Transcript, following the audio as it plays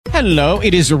Hello,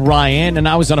 it is Ryan, and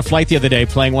I was on a flight the other day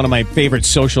playing one of my favorite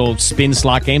social spin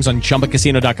slot games on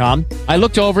ChumbaCasino.com. I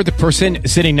looked over at the person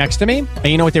sitting next to me, and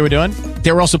you know what they were doing?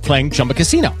 They were also playing Chumba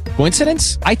Casino.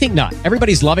 Coincidence? I think not.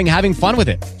 Everybody's loving having fun with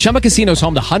it. Chumba Casino is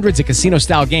home to hundreds of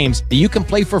casino-style games that you can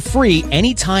play for free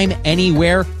anytime,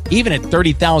 anywhere, even at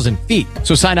 30,000 feet.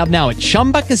 So sign up now at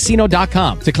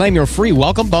ChumbaCasino.com to claim your free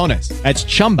welcome bonus. That's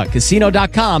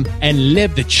ChumbaCasino.com and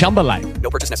live the Chumba life.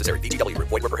 No purchase necessary. VGW.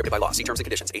 Void where prohibited by law. See terms and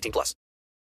conditions. 18 plus.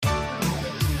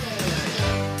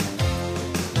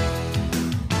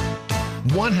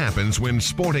 What happens when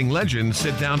sporting legends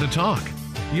sit down to talk?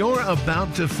 You're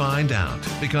about to find out,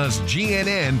 because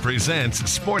GNN presents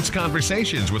Sports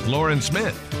Conversations with Lauren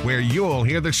Smith, where you'll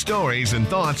hear the stories and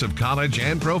thoughts of college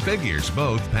and pro figures,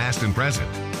 both past and present.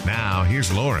 Now,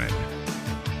 here's Lauren.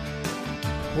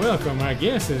 Welcome. Our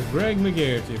guest is Greg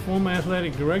McGarity, former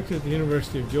athletic director at the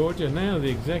University of Georgia, now the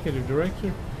executive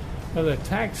director of the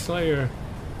Tax Slayer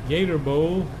Gator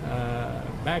Bowl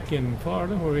back in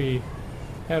Florida, where he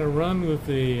had a run with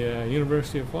the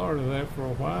University of Florida there for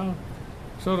a while.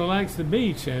 Sort of likes the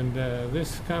beach, and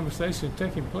this conversation is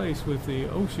taking place with the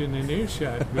ocean in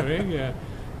earshot, Greg.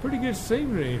 Pretty good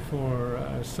scenery for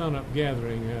sun-up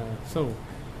gathering. So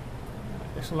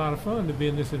it's a lot of fun to be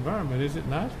in this environment, is it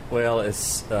not? Well,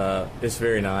 it's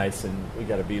very nice, and we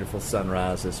got a beautiful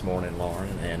sunrise this morning,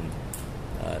 Lauren, and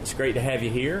it's great to have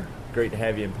you here. Great to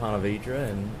have you in Ponte Vedra,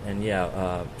 and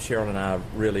Cheryl and I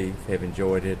really have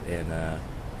enjoyed it, and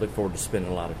look forward to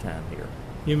spending a lot of time here.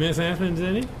 You miss Athens,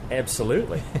 any?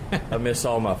 Absolutely. I miss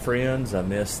all my friends. I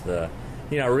miss I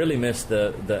really miss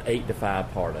the 8 to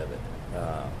 5 part of it.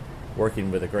 Working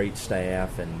with a great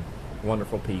staff and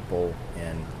wonderful people,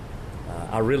 and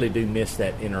I really do miss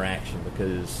that interaction,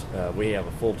 because we have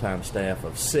a full-time staff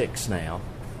of 6 now,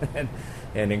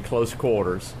 and in close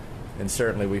quarters, and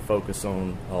certainly we focus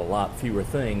on a lot fewer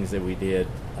things than we did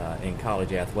in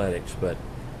college athletics, but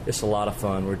it's a lot of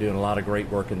fun. We're doing a lot of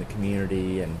great work in the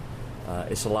community, and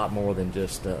it's a lot more than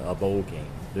just a bowl game.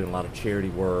 Doing a lot of charity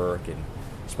work and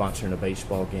sponsoring a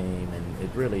baseball game, and it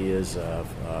really is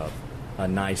a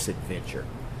nice adventure.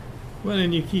 Well,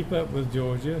 and you keep up with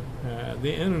Georgia.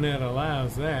 The internet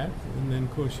allows that, and then,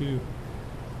 of course, you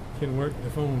can work the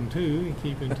phone, too, and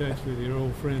keep in touch with your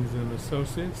old friends and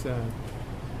associates.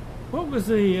 What was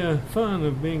the fun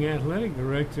of being athletic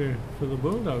director for the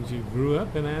Bulldogs? You grew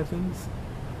up in Athens,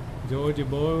 Georgia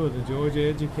boy with a Georgia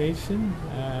education.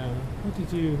 What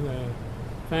did you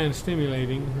find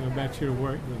stimulating about your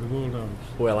work with the Bulldogs?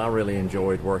 Well, I really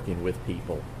enjoyed working with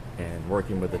people and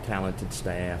working with a talented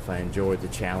staff. I enjoyed the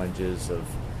challenges of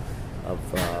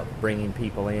bringing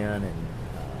people in and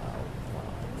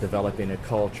developing a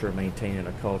culture, maintaining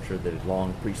a culture that had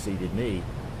long preceded me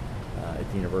at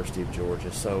the University of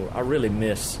Georgia. So I really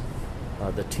miss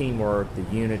the teamwork,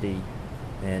 the unity,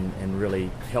 and really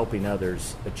helping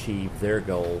others achieve their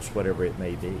goals, whatever it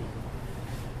may be.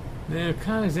 Now,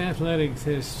 college athletics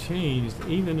has changed,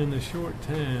 even in the short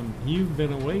time you've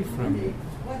been away from it.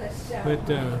 But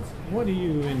what do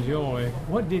you enjoy?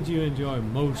 What did you enjoy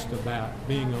most about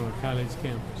being on a college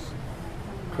campus?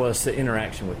 Well, it's the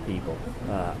interaction with people.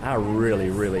 I really,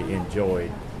 really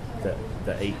enjoyed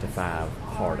the 8 to 5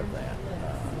 part of that.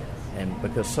 And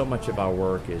because so much of our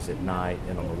work is at night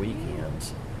and on the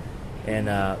weekends, and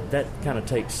that kind of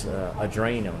takes a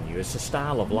drain on you. It's a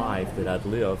style of life that I'd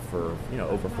lived for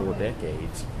over 4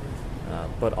 decades,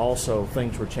 but also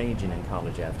things were changing in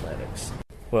college athletics.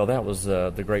 Well, that was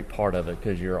the great part of it,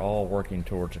 because you're all working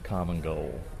towards a common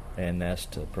goal, and that's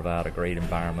to provide a great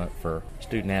environment for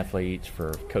student athletes,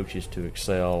 for coaches to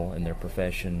excel in their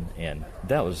profession, and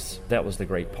that was the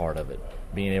great part of it,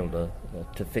 being able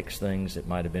to fix things that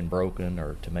might have been broken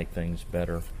or to make things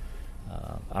better.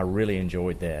 I really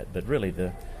enjoyed that, but really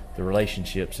the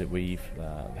relationships that we've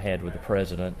had with the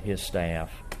president, his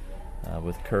staff,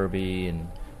 with Kirby, and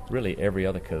really every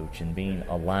other coach, and being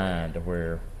aligned to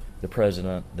where the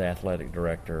president, the athletic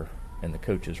director, and the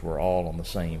coaches were all on the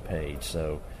same page.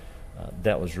 So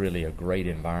that was really a great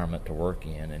environment to work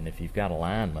in, and if you've got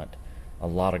alignment, a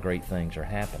lot of great things are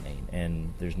happening.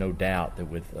 And there's no doubt that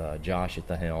with Josh at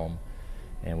the helm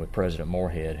and with President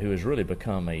Moorhead, who has really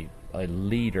become a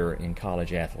leader in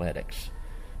college athletics,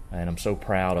 and I'm so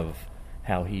proud of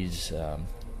how he's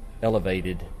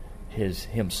elevated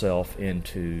himself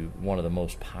into one of the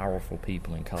most powerful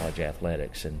people in college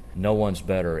athletics, and no one's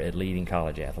better at leading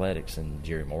college athletics than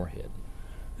Jerry Moorhead.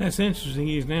 That's interesting.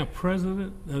 He's now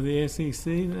president of the SEC.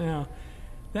 Now,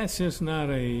 that's just not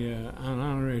an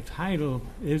honorary title,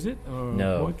 is it? Or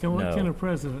No. What can a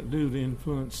president do to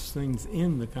influence things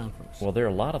in the conference? Well, there are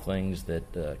a lot of things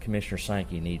that Commissioner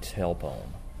Sankey needs help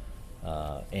on.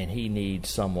 and he needs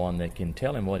someone that can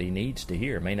tell him what he needs to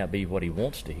hear. It may not be what he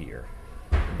wants to hear,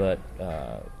 but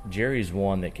Jerry's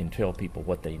one that can tell people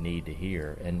what they need to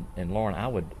hear. And Lauren, I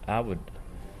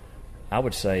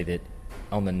would say that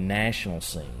on the national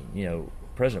scene,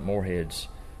 President Moorhead's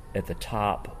at the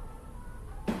top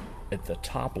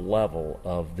level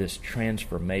of this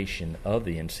transformation of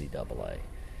the NCAA,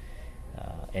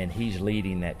 and he's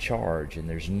leading that charge. And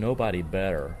there's nobody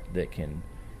better that can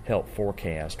help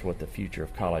forecast what the future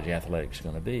of college athletics is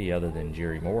going to be other than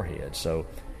Jerry Moorhead. So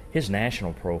his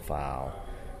national profile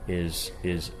is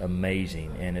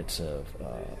amazing, and it's a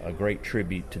great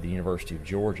tribute to the University of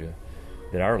Georgia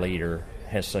that our leader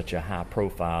has such a high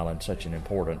profile and such an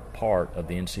important part of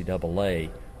the NCAA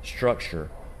structure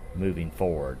moving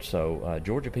forward. So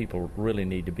Georgia people really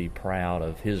need to be proud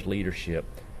of his leadership,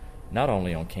 not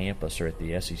only on campus or at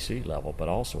the SEC level, but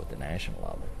also at the national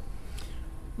level.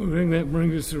 Well, Greg, that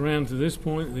brings us around to this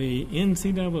point, the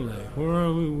NCAA. Where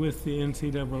are we with the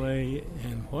NCAA,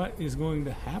 and what is going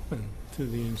to happen to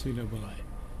the NCAA?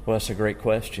 Well, that's a great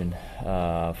question,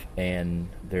 and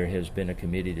there has been a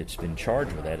committee that's been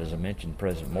charged with that. As I mentioned,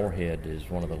 President Moorhead is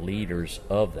one of the leaders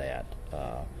of that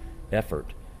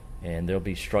effort, and there'll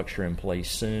be structure in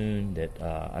place soon that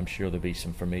I'm sure there'll be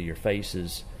some familiar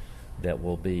faces that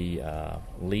will be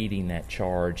leading that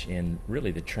charge in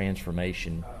really the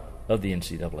transformation of the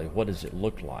NCAA. What does it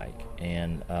look like?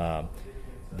 And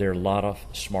there are a lot of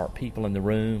smart people in the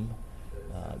room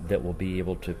that will be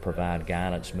able to provide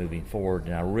guidance moving forward.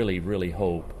 And I really, really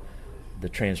hope the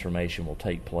transformation will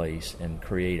take place and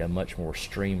create a much more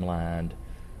streamlined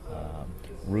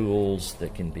rules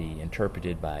that can be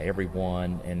interpreted by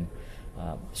everyone and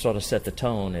sort of set the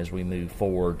tone as we move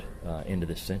forward into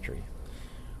this century.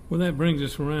 Well, that brings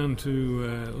us around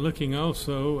to looking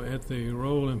also at the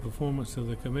role and performance of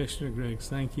the commissioner, Greg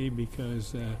Sankey,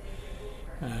 because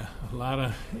a lot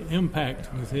of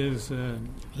impact with his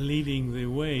leading the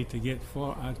way to get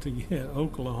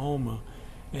Oklahoma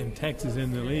and Texas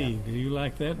in the league. Do you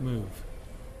like that move?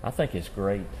 I think it's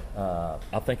great.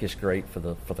 I think it's great for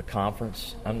the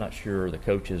conference. I'm not sure the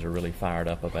coaches are really fired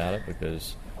up about it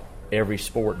because every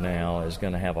sport now is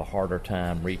going to have a harder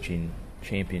time reaching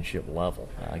championship level.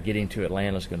 Getting to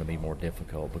Atlanta is going to be more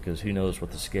difficult because who knows what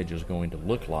the schedule is going to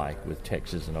look like with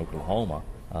Texas and Oklahoma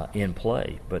in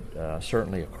play. But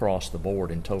certainly across the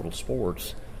board in total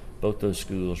sports, both those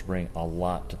schools bring a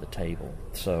lot to the table.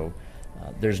 So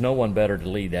there's no one better to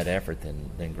lead that effort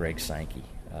than Greg Sankey.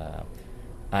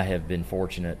 I have been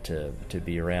fortunate to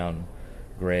be around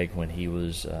Greg when he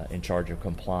was in charge of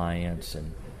compliance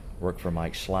and worked for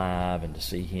Mike Schlive, and to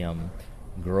see him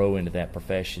grow into that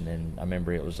profession. And I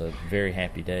remember it was a very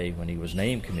happy day when he was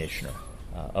named commissioner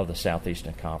of the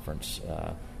Southeastern Conference,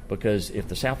 because if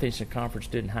the Southeastern Conference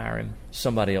didn't hire him,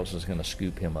 somebody else was going to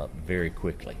scoop him up very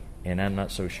quickly. And I'm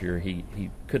not so sure he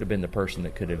could have been the person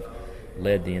that could have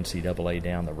led the NCAA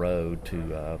down the road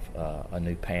to a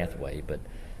new pathway. But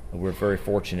we're very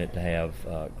fortunate to have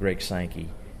Greg Sankey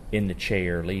in the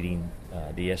chair leading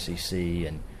the SEC,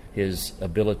 and his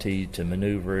ability to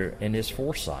maneuver and his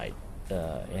foresight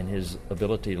and his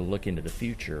ability to look into the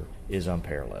future is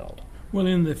unparalleled. Well,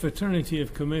 in the fraternity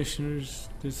of commissioners,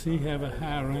 does he have a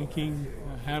high ranking?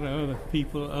 How do other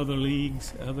people, other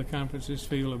leagues, other conferences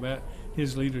feel about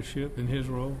his leadership and his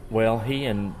role? Well, he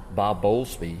and Bob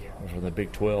Bowlesby from the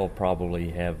Big 12 probably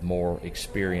have more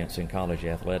experience in college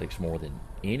athletics more than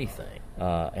anything.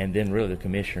 And then really the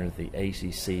commissioners of the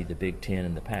ACC, the Big 10,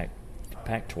 and the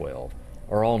Pac-12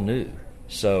 are all new.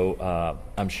 So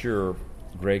I'm sure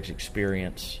Greg's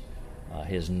experience,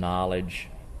 his knowledge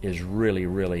is really,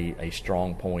 really a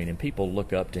strong point, and people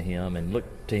look up to him and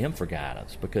look to him for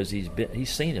guidance because he's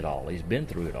seen it all, he's been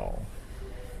through it all.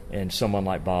 And someone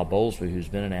like Bob Bowlesby, who's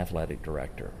been an athletic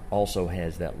director, also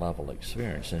has that level of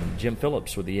experience. And Jim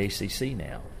Phillips with the ACC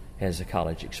now has a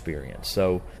college experience.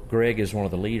 So Greg is one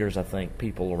of the leaders. I think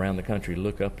people around the country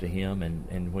look up to him,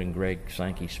 and when Greg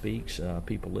Sankey speaks,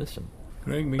 people listen.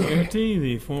 Greg McGarity,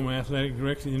 the former athletic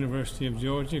director of the University of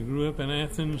Georgia, grew up in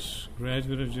Athens,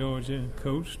 graduate of Georgia,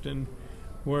 coached and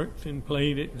worked and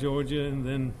played at Georgia, and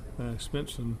then spent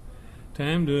some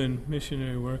time doing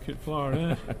missionary work at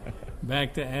Florida.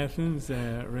 Back to Athens,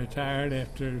 retired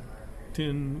after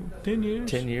 10 years?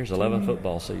 10 years, 11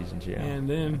 football seasons, yeah. And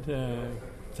then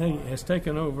has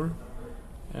taken over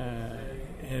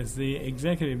as the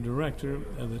executive director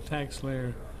of the Tax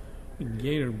Slayer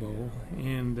Gator Bowl.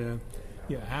 And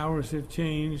your hours have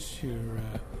changed.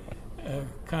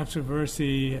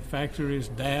 controversy factor is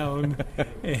down,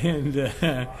 and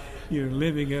you're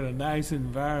living in a nice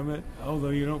environment. Although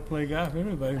you don't play golf,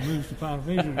 everybody moves to Ponte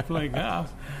Vedra to play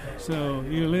golf. So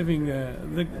you're living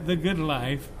the good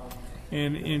life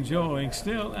and enjoying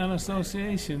still an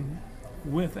association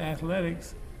with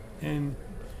athletics, and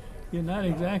you're not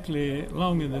exactly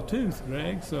long in the tooth,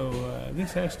 Greg. So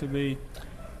this has to be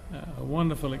a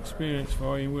wonderful experience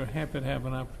for you. We're happy to have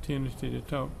an opportunity to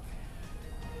talk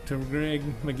to Greg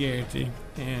McGarity,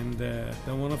 and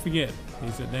don't want to forget,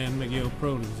 he's a Dan McGill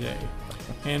protege.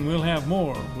 And we'll have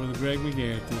more with Greg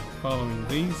McGarity following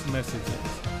these messages.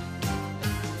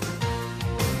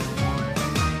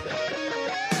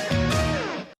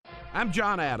 I'm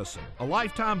John Addison, a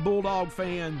lifetime Bulldog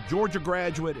fan, Georgia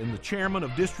graduate, and the chairman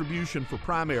of distribution for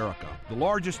Primerica, the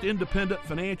largest independent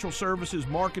financial services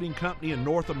marketing company in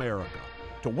North America.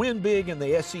 To win big in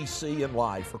the SEC in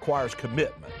life requires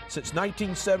commitment. Since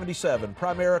 1977,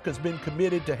 Primerica has been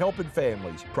committed to helping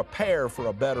families prepare for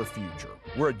a better future.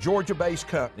 We're a Georgia-based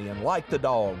company and, like the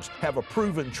Dogs, have a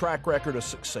proven track record of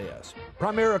success.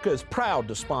 Primerica is proud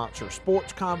to sponsor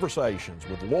Sports Conversations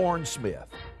with Lauren Smith.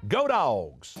 Go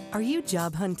Dogs! Are you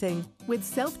job hunting? With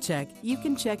Self-Check, you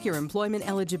can check your employment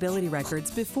eligibility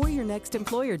records before your next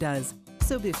employer does.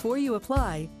 So before you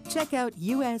apply, check out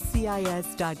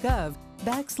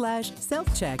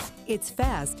uscis.gov/self-check. It's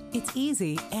fast, it's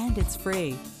easy, and it's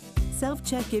free.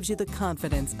 Self-Check gives you the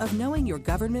confidence of knowing your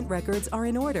government records are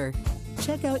in order.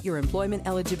 Check out your employment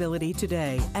eligibility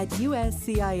today at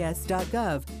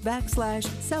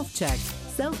uscis.gov/self-check.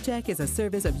 Self-Check is a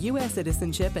service of U.S.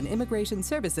 Citizenship and Immigration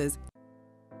Services.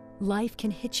 Life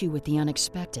can hit you with the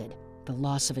unexpected. The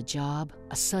loss of a job,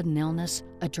 a sudden illness,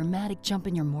 a dramatic jump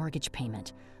in your mortgage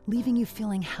payment, leaving you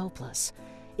feeling helpless.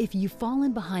 If you've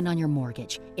fallen behind on your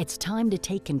mortgage, it's time to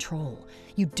take control.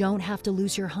 You don't have to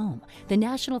lose your home. The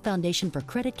National Foundation for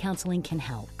Credit Counseling can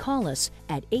help. Call us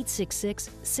at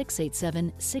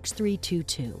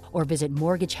 866-687-6322 or visit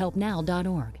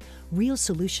mortgagehelpnow.org. Real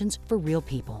solutions for real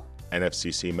people.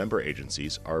 NFCC member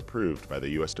agencies are approved by the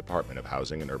U.S. Department of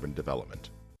Housing and Urban Development.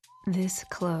 This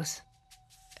close.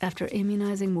 After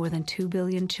immunizing more than 2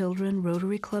 billion children,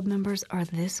 Rotary Club members are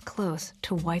this close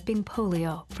to wiping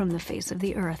polio from the face of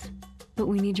the earth. But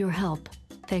we need your help.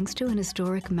 Thanks to an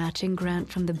historic matching grant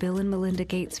from the Bill and Melinda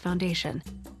Gates Foundation,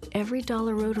 every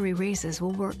dollar Rotary raises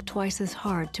will work twice as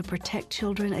hard to protect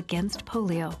children against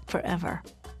polio forever.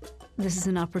 This is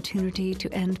an opportunity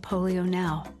to end polio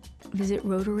now. Visit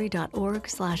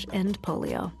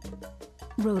rotary.org/endpolio.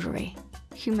 Rotary.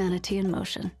 Humanity in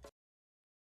motion.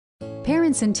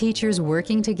 Parents and teachers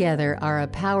working together are a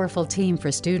powerful team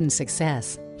for student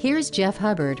success. Here's Jeff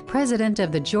Hubbard, president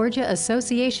of the Georgia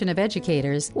Association of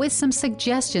Educators, with some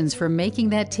suggestions for making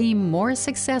that team more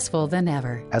successful than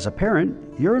ever. As a parent,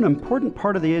 you're an important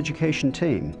part of the education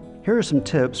team. Here are some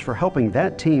tips for helping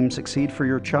that team succeed for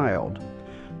your child.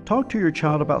 Talk to your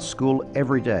child about school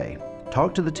every day.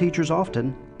 Talk to the teachers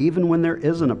often, even when there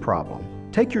isn't a problem.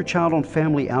 Take your child on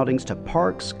family outings to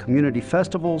parks, community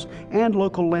festivals, and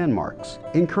local landmarks.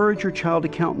 Encourage your child to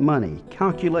count money,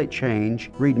 calculate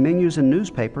change, read menus in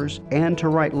newspapers, and to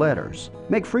write letters.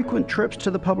 Make frequent trips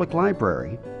to the public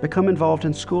library. Become involved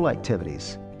in school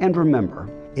activities. And remember,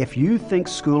 if you think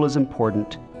school is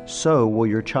important, so will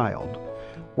your child.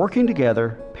 Working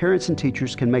together, parents and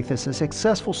teachers can make this a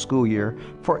successful school year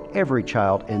for every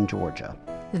child in Georgia.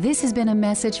 This has been a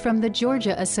message from the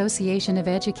Georgia Association of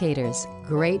Educators.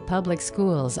 Great public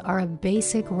schools are a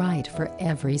basic right for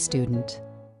every student.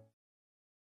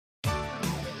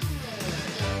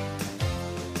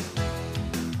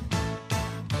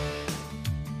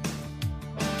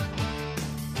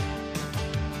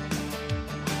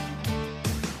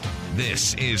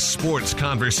 This is Sports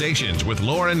Conversations with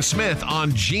Lauren Smith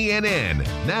on GNN.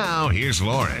 Now, here's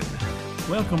Lauren.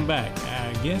 Welcome back.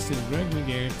 Our guest is Greg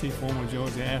McGarity, former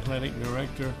Georgia Athletic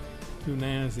Director, who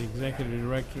now is the Executive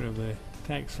Director of the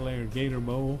Tax Slayer Gator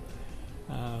Bowl.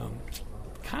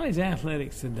 College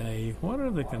athletics today, what are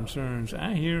the concerns?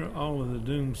 I hear all of the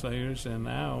doomsayers, and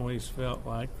I always felt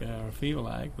like, or feel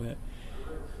like, that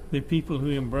the people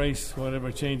who embrace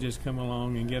whatever changes come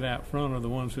along and get out front are the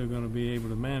ones who are going to be able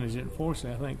to manage it.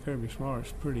 Unfortunately, I think Kirby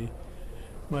Smart's pretty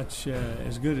much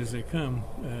as good as they come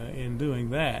in doing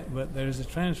that. But there's a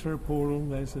transfer portal,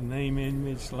 there's a name,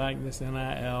 image, likeness,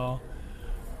 NIL.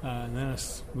 And then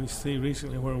we see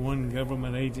recently where one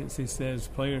government agency says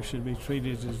players should be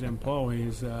treated as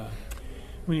employees.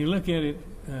 When you look at it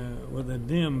with a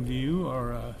dim view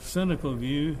or a cynical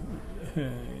view,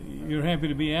 you're happy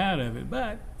to be out of it,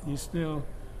 but you still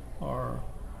are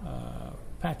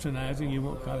patronizing. You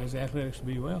want college athletics to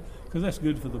be well, because that's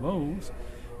good for the bowls.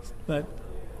 But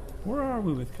where are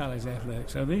we with college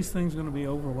athletics? Are these things going to be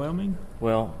overwhelming?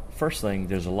 Well, first thing,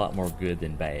 there's a lot more good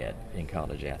than bad in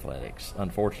college athletics.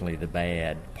 Unfortunately, the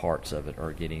bad parts of it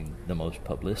are getting the most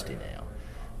publicity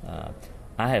now.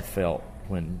 I have felt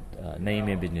when name,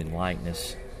 image, and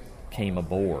likeness came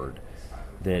aboard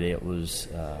that it was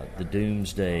the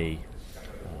doomsday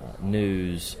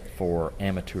news for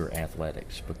amateur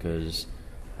athletics, because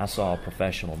I saw a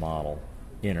professional model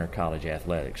enter college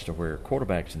athletics to where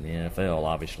quarterbacks in the NFL,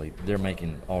 obviously, they're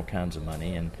making all kinds of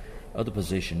money, and other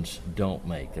positions don't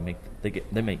make. They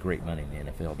make great money in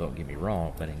the NFL, don't get me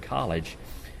wrong, but in college,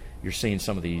 you're seeing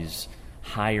some of these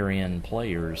higher-end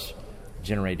players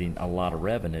generating a lot of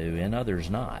revenue and others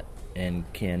not. And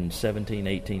can 17,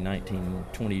 18, 19,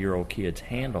 20-year-old kids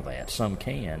handle that? Some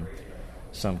can,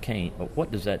 some can't. But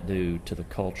what does that do to the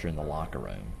culture in the locker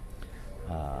room?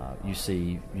 You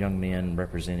see young men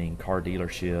representing car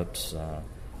dealerships.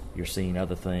 You're seeing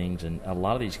other things, and a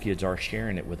lot of these kids are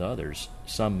sharing it with others.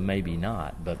 Some maybe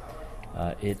not, but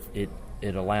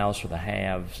it allows for the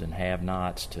haves and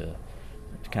have-nots to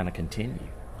kind of continue.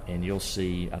 And you'll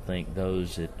see, I think,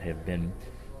 those that have been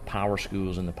power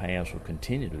schools in the past will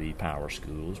continue to be power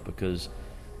schools, because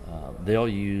they'll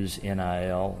use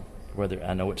NIL, whether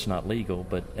I know it's not legal,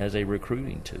 but as a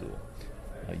recruiting tool.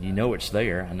 You know it's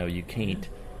there. I know you can't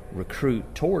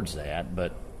recruit towards that,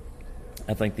 but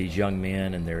I think these young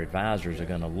men and their advisors are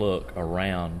going to look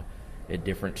around at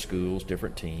different schools,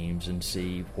 different teams, and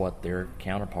see what their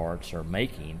counterparts are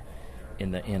making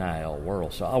in the NIL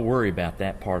world. So I worry about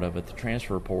that part of it. The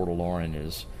transfer portal, Lauren,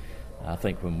 is, I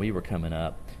think when we were coming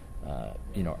up,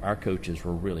 our coaches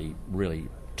were really, really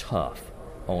tough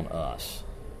on us.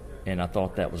 And I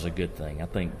thought that was a good thing. I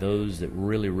think those that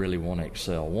really, really want to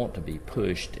excel want to be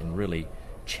pushed and really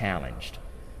challenged.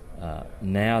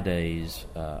 Nowadays,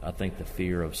 I think the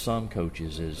fear of some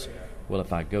coaches is, well,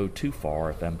 if I go too far,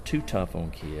 if I'm too tough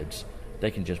on kids, they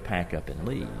can just pack up and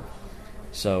leave.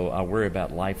 So I worry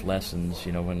about life lessons.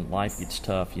 When life gets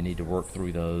tough, you need to work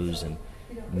through those, and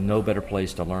no better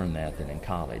place to learn that than in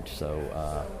college.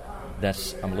 So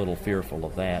I'm a little fearful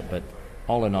of that. But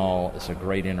all in all, it's a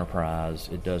great enterprise.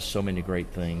 It does so many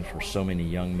great things for so many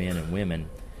young men and women,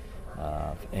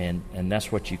 and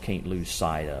that's what you can't lose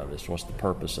sight of. It's what's the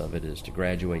purpose of it, is to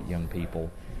graduate young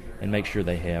people and make sure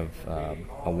they have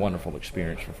a wonderful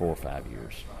experience for 4 or 5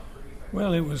 years.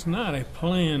 Well, it was not a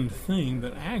planned thing,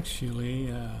 but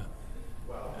actually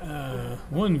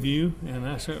one view, and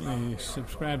I certainly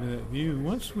subscribe to that view,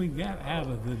 once we got out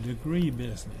of the degree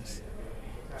business,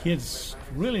 kids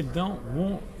really don't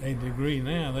want a degree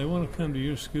now. They want to come to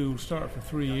your school, start for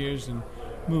 3 years, and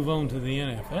move on to the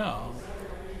NFL.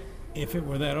 If it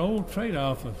were that old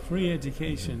trade-off of free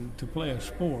education to play a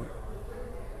sport,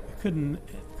 it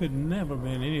could never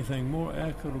been anything more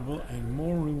equitable and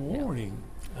more rewarding.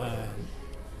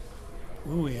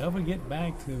 Will we ever get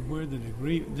back to where the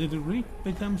degree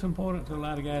becomes important to a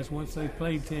lot of guys once they've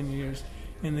played 10 years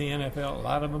in the NFL? A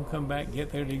lot of them come back,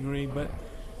 get their degree, but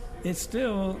it's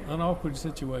still an awkward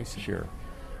situation. Sure.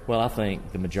 Well, I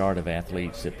think the majority of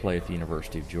athletes that play at the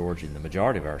University of Georgia and the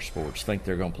majority of our sports think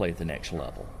they're going to play at the next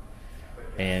level.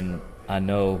 And I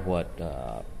know what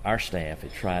our staff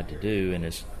has tried to do,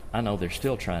 and I know they're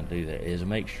still trying to do that, is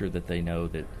make sure that they know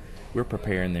that we're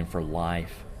preparing them for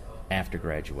life after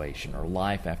graduation or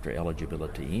life after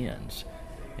eligibility ends.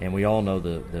 And we all know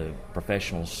the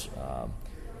professionals'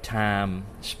 time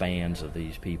spans of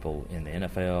these people in the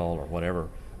NFL or whatever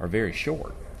are very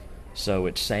short. So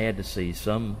it's sad to see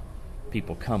some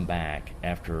people come back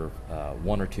after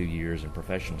 1 or 2 years in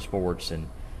professional sports, and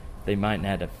they might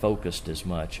not have focused as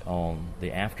much on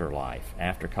the afterlife,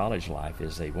 after college life,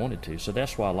 as they wanted to. So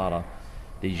that's why a lot of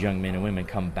these young men and women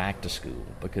come back to school,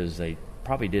 because they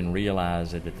probably didn't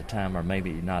realize it at the time, or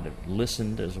maybe not have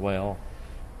listened as well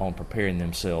on preparing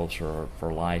themselves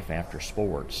for life after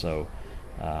sports. So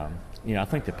I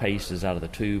think the pace is out of the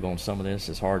tube on some of this.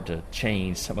 It's hard to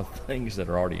change some of the things that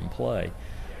are already in play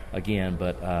again,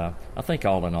 but I think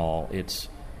all in all, it's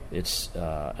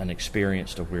an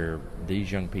experience to where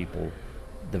these young people,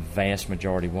 the vast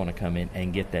majority, want to come in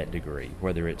and get that degree,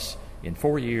 whether it's in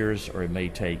 4 years or it may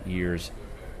take years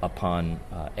upon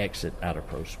exit out of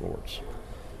pro sports.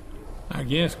 Our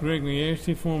guest, Greg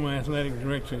McGarity, former athletic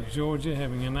director at Georgia,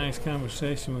 having a nice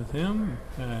conversation with him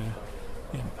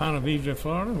in Ponte Vedra,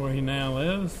 Florida, where he now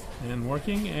lives, and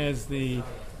working as the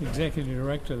executive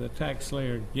director of the Tax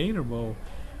Slayer Gator Bowl.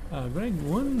 Greg,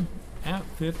 one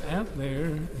outfit out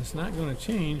there is not going to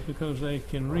change because they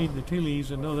can read the tea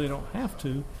leaves and know they don't have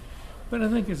to. But I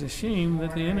think it's a shame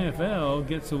that the NFL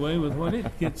gets away with what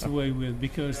it gets away with,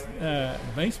 because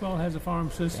baseball has a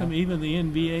farm system. Yeah. Even the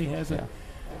NBA has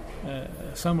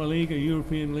summer league or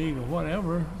European league or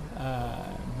whatever.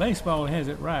 Baseball has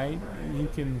it right. You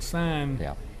can sign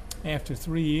after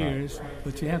 3 years,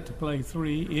 but you have to play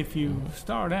 3 if you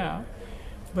start out.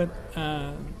 But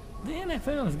the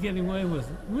NFL is getting away with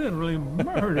literally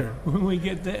murder when we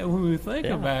think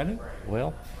about it.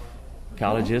 Well,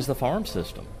 college is the farm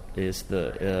system. It's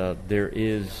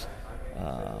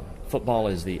football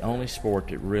is the only sport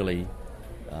that really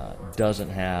doesn't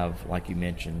have, like you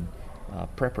mentioned,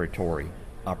 preparatory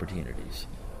opportunities.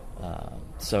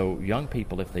 So young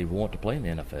people, if they want to play in the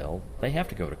NFL, they have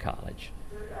to go to college.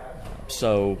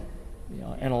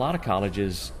 And a lot of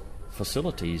colleges'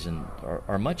 facilities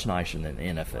are much nicer than the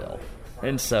NFL.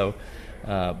 And so,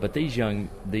 but these young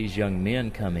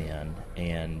men come in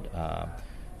and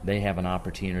they have an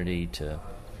opportunity to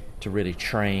really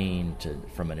train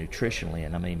from a nutritional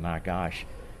end. I mean, my gosh,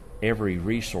 every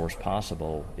resource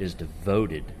possible is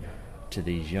devoted to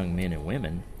these young men and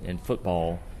women. In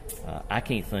football, I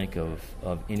can't think of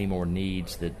any more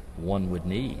needs that one would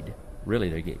need. Really,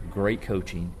 they get great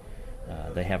coaching.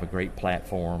 They have a great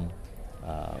platform.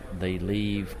 They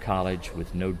leave college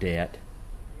with no debt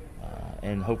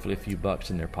and hopefully a few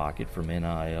bucks in their pocket from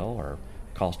NIL or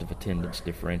cost of attendance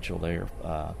differential there.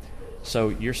 So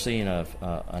you're seeing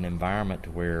an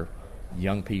environment where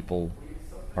young people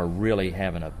are really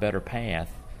having a better path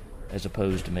as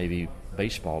opposed to maybe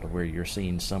baseball, to where you're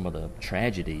seeing some of the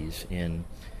tragedies in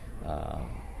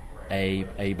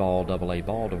A ball, double A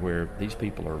ball, to where these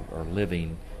people are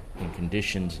living in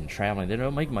conditions and traveling. They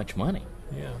don't make much money.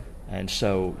 Yeah. And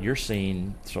so you're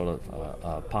seeing sort of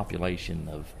a population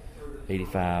of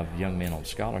 85 young men on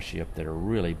scholarship that are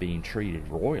really being treated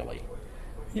royally.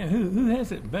 Yeah, who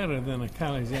has it better than a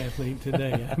college athlete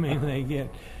today? I mean, they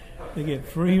get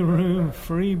free room,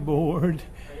 free board,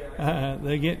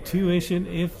 they get tuition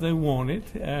if they want it.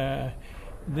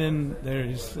 Then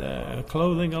there's a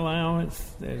clothing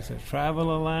allowance, there's a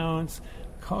travel allowance.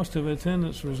 Cost of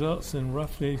attendance results in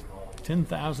roughly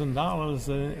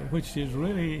 $10,000, which is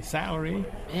really salary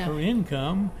or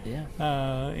income,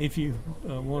 if you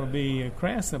want to be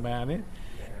crass about it.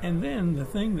 And then the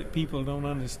thing that people don't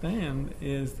understand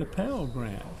is the Pell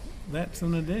Grant. That's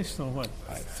an additional,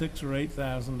 $6,000 or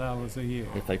 $8,000 a year.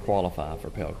 If they qualify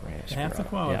for Pell Grants. They have to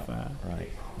qualify. Yeah,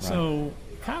 right. So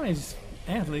college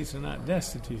athletes are not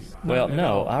destitute. Well,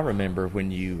 no, I remember when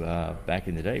you, back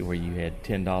in the day, where you had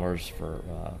 $10 for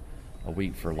a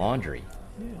week for laundry.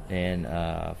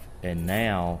 Yeah. And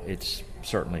now it's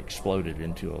certainly exploded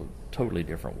into a totally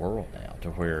different world now, to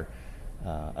where,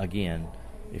 again,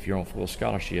 if you're on full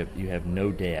scholarship, you have no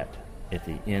debt at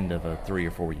the end of a 3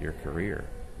 or 4 year career,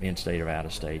 in state or out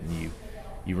of state, and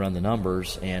you run the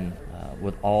numbers, and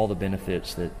with all the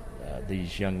benefits that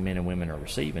these young men and women are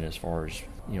receiving, as far as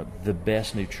the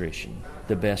best nutrition,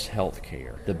 the best health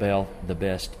care, the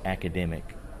best academic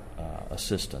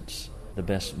assistance, the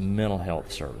best mental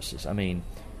health services. I mean,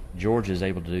 Georgia is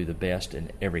able to do the best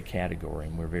in every category,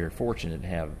 and we're very fortunate to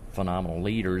have phenomenal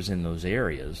leaders in those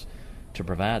areas to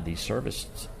provide these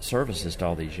services to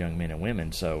all these young men and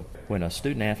women. So when a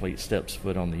student athlete steps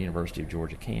foot on the University of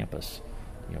Georgia campus,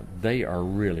 they are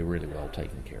really, really well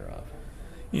taken care of.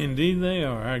 Indeed they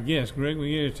are. Our guest, Greg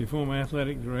McGarity, former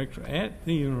athletic director at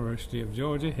the University of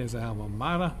Georgia, his alma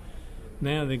mater,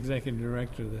 now the executive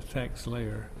director of the tax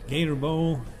slayer Gator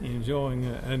Bowl, enjoying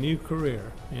a new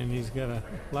career. And he's got a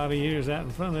lot of years out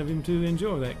in front of him to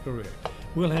enjoy that career.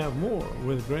 We'll have more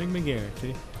with Greg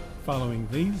McGarity following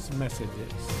these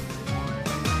messages.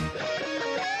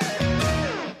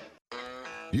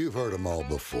 You've heard them all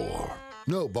before.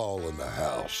 No ball in the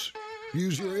house.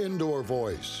 Use your indoor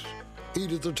voice.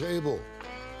 Eat at the table.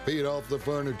 Feed off the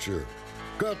furniture.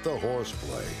 Cut the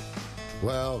horseplay.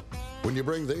 Well, when you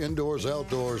bring the indoors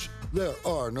outdoors, there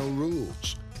are no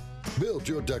rules. Build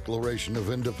your Declaration of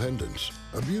Independence,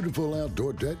 a beautiful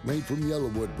outdoor deck made from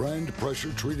Yellowwood brand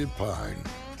pressure-treated pine.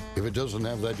 If it doesn't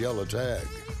have that yellow tag,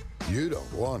 you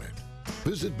don't want it.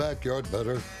 Visit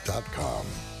backyardbetter.com.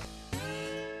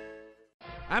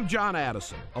 I'm John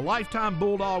Addison, a lifetime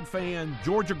Bulldog fan,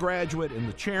 Georgia graduate, and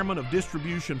the chairman of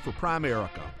distribution for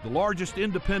Primerica, the largest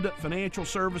independent financial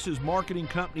services marketing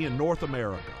company in North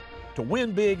America. To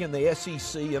win big in the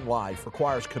SEC in life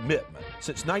requires commitment.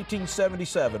 Since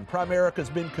 1977, Primerica has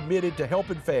been committed to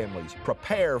helping families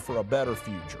prepare for a better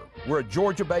future. We're a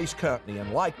Georgia-based company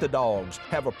and, like the Dogs,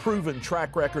 have a proven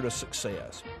track record of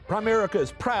success. Primerica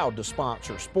is proud to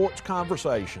sponsor Sports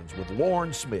Conversations with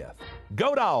Lauren Smith.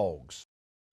 Go Dogs!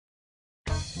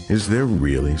 Is there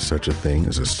really such a thing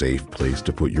as a safe place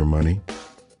to put your money?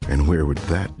 And where would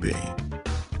that be?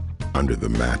 Under the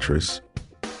mattress?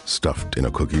 Stuffed in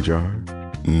a cookie jar?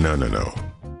 No.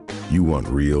 You want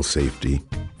real safety?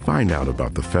 Find out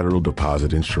about the Federal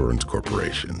Deposit Insurance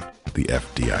Corporation, the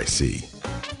FDIC.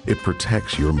 It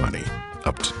protects your money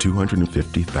up to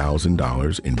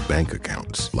 $250,000 in bank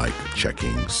accounts like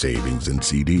checking, savings, and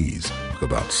CDs. Talk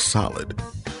about solid.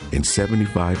 In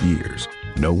 75 years,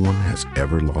 no one has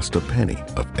ever lost a penny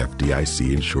of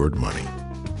FDIC-insured money.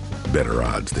 Better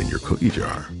odds than your cookie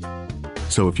jar.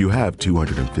 So if you have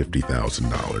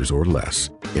 $250,000 or less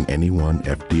in any one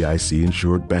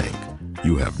FDIC-insured bank,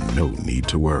 you have no need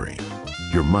to worry.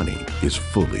 Your money is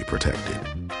fully protected.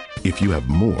 If you have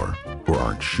more or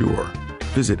aren't sure,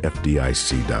 visit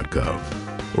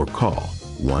FDIC.gov or call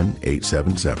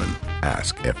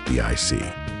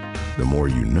 1-877-ASK-FDIC. The more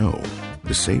you know,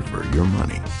 the safer your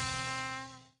money.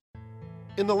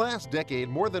 In the last decade,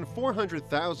 more than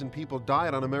 400,000 people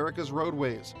died on America's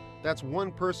roadways. That's one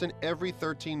person every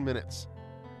 13 minutes.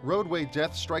 Roadway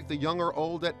deaths strike the young or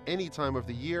old at any time of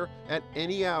the year, at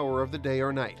any hour of the day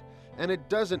or night. And it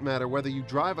doesn't matter whether you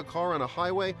drive a car on a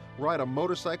highway, ride a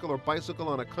motorcycle or bicycle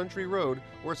on a country road,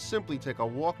 or simply take a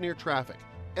walk near traffic.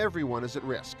 Everyone is at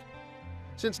risk.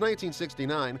 Since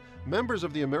 1969, members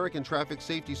of the American Traffic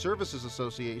Safety Services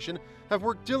Association have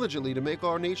worked diligently to make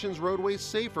our nation's roadways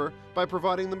safer by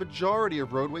providing the majority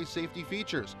of roadway safety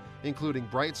features, including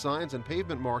bright signs and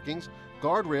pavement markings,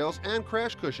 guardrails, and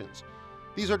crash cushions.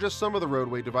 These are just some of the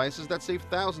roadway devices that save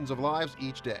thousands of lives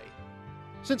each day.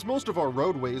 Since most of our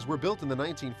roadways were built in the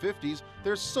 1950s,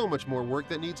 there's so much more work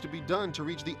that needs to be done to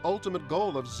reach the ultimate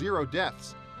goal of zero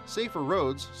deaths. Safer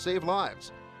roads save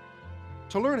lives.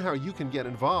 To learn how you can get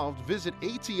involved, visit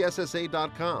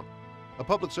atssa.com. A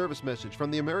public service message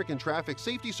from the American Traffic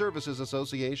Safety Services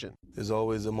Association. There's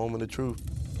always a moment of truth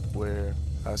where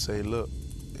I say, look,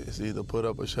 it's either put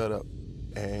up or shut up.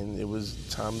 And it was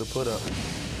time to put up.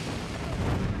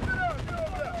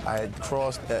 I had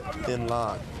crossed that thin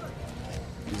line.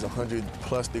 It was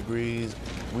 100+ degrees.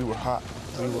 We were hot.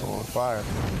 We were on fire.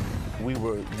 We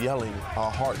were yelling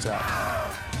our hearts out.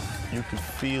 You could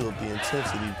feel the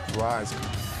intensity rising.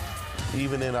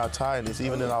 Even in our tiredness,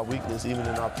 even in our weakness, even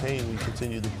in our pain, we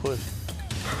continued to push.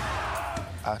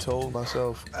 I told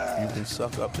myself, you can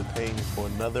suck up the pain for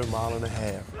another 1.5 miles,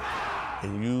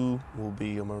 and you will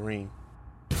be a Marine.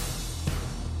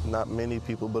 Not many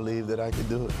people believe that I could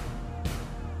do it.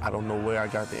 I don't know where I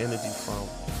got the energy from.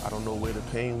 I don't know where the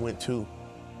pain went to.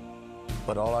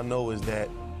 But all I know is that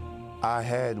I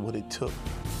had what it took.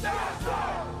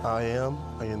 I am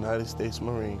a United States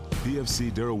Marine.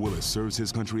 PFC Darrell Willis serves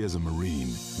his country as a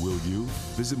Marine. Will you?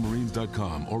 Visit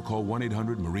Marines.com or call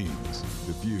 1-800-MARINES.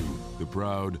 The few, the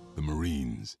proud, the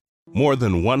Marines. More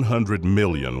than 100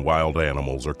 million wild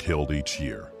animals are killed each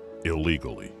year,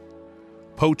 illegally.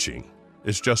 Poaching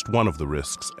is just one of the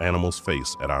risks animals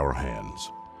face at our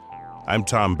hands. I'm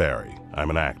Tom Barry. I'm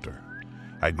an actor.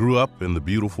 I grew up in the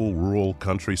beautiful rural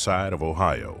countryside of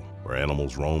Ohio, where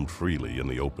animals roamed freely in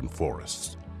the open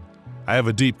forests. I have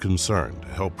a deep concern to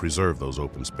help preserve those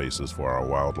open spaces for our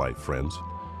wildlife friends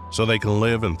so they can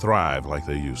live and thrive like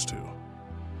they used to.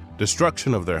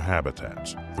 Destruction of their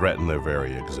habitats threaten their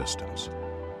very existence.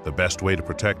 The best way to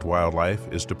protect wildlife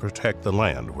is to protect the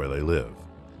land where they live.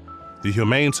 The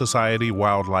Humane Society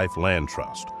Wildlife Land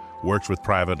Trust works with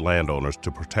private landowners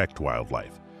to protect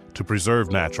wildlife, to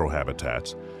preserve natural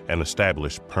habitats, and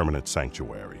establish permanent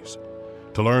sanctuaries.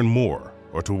 To learn more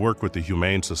or to work with the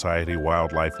Humane Society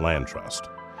Wildlife Land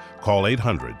Trust, call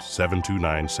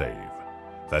 800-729-SAVE.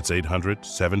 That's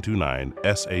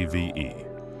 800-729-SAVE.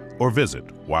 Or visit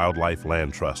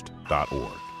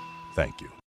wildlifelandtrust.org. Thank you.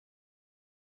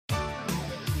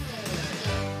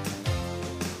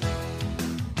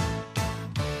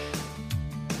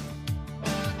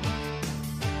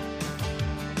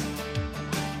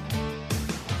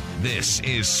 This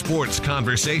is Sports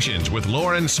Conversations with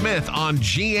Lauren Smith on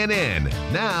GNN.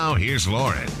 Now, here's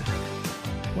Lauren.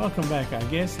 Welcome back. Our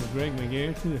guest is Greg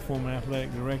McGarity, the former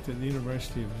athletic director at the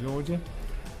University of Georgia,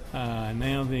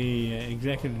 now the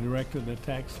executive director of the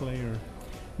Tax Slayer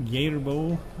Gator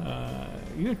Bowl.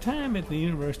 Your time at the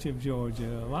University of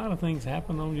Georgia, a lot of things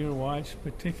happened on your watch,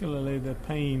 particularly the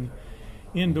Payne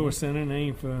Indoor Center,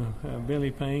 named for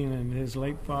Billy Payne and his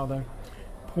late father,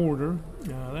 Porter.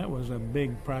 That was a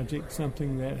big project,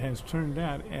 something that has turned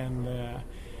out. And,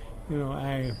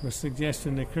 I was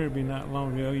suggesting to Kirby not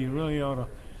long ago, you really ought to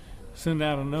send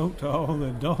out a note to all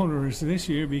the daughters this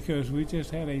year because we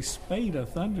just had a spate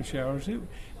of thunder showers.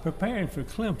 Preparing for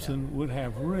Clemson would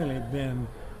have really been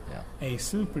a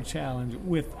super challenge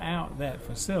without that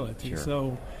facility. Sure.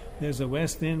 So there's a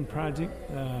West End project.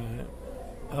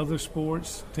 Other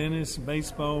sports, tennis,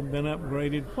 baseball, been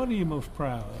upgraded. What are you most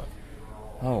proud of?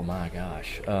 Oh my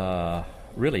gosh,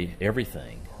 really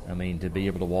everything. I mean, to be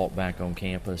able to walk back on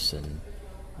campus, and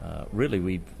really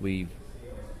we've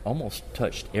almost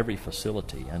touched every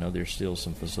facility. I know there's still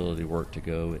some facility work to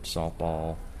go at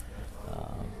softball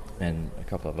and a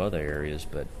couple of other areas,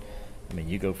 but I mean,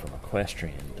 you go from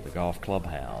equestrian to the golf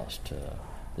clubhouse to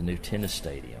the new tennis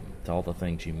stadium to all the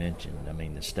things you mentioned. I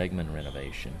mean, the Stegman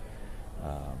renovation.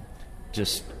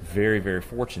 Just very, very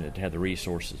fortunate to have the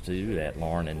resources to do that,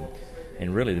 Lauren,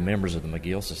 and really the members of the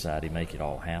McGill Society make it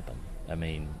all happen. I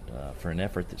mean, for an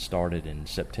effort that started in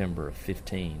September of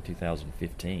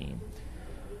 2015,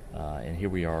 and here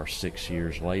we are 6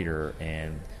 years later,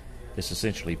 and it's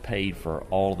essentially paid for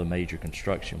all the major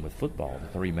construction with football, the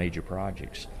 3 major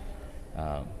projects.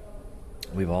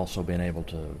 We've also been able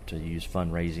to use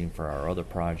fundraising for our other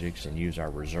projects and use our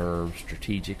reserves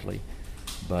strategically.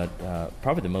 But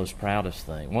probably the most proudest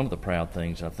thing, one of the proud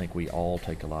things I think we all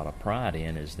take a lot of pride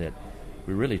in, is that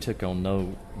we really took on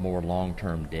no more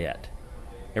long-term debt.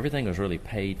 Everything was really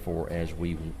paid for as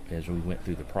we went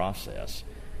through the process.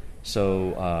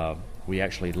 So we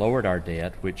actually lowered our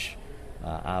debt, which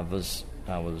I was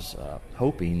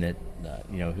hoping that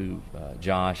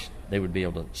Josh, they would be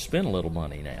able to spend a little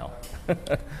money now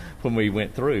when we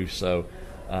went through. So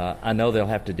I know they'll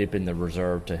have to dip in the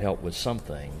reserve to help with some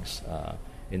things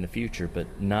in the future, but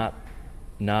not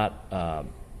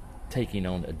taking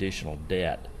on additional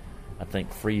debt, I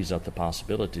think, frees up the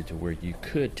possibility to where you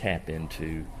could tap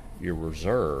into your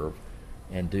reserve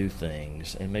and do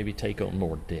things and maybe take on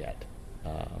more debt.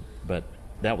 But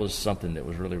that was something that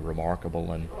was really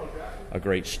remarkable and a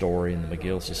great story, and the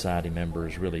McGill Society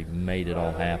members really made it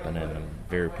all happen, and I'm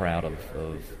very proud of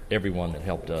everyone that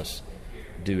helped us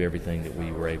do everything that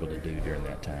we were able to do during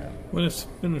that time. Well, it's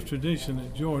been a tradition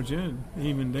at Georgia,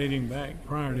 even dating back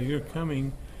prior to your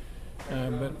coming,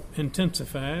 but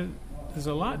intensified. There's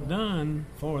a lot done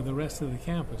for the rest of the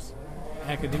campus.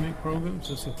 Academic programs,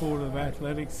 the support of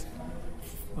athletics.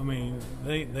 I mean,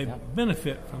 they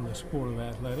benefit from the support of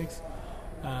athletics.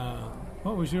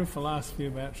 What was your philosophy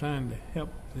about trying to help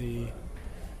the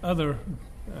other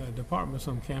departments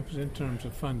on campus in terms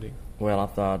of funding? Well, I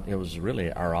thought it was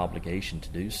really our obligation to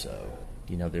do so.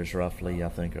 You know, there's roughly, I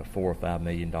think, a $4 or $5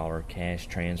 million cash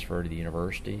transfer to the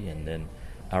university, and then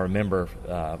I remember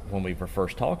when we were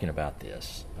first talking about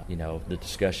this, the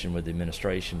discussion with the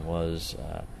administration was,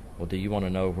 well, do you want to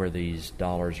know where these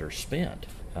dollars are spent?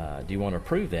 Do you want to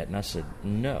approve that? And I said,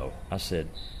 no. I said,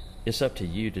 it's up to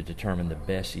you to determine the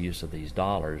best use of these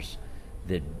dollars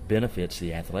that benefits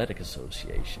the athletic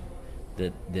association,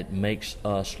 that makes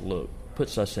us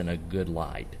puts us in a good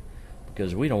light.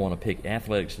 Because we don't want to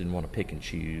athletics didn't want to pick and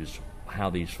choose how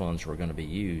these funds were going to be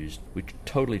used. We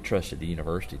totally trusted the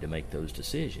university to make those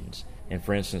decisions. And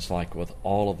for instance, like with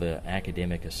all of the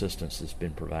academic assistance that's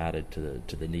been provided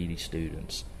to the needy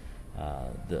students,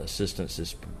 the assistance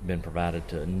that's been provided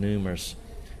to numerous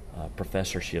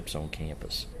professorships on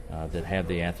campus that have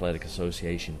the athletic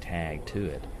association tag to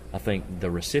it. I think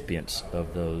the recipients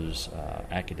of those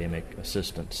academic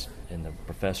assistants in the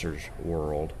professors'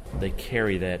 world, they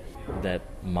carry that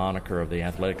moniker of the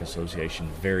athletic association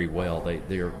very well.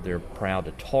 They're proud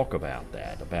to talk about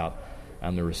that, about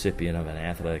I'm the recipient of an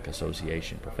athletic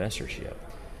association professorship.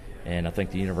 And I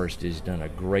think the university has done a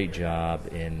great job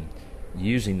in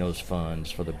using those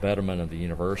funds for the betterment of the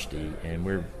university, and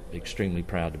we're extremely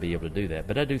proud to be able to do that.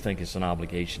 But I do think it's an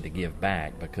obligation to give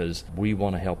back because we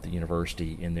want to help the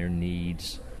university in their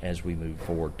needs as we move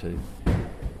forward too.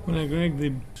 Well, now,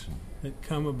 Greg, that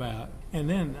come about, and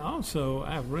then also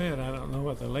I've read, I don't know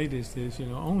what the latest is,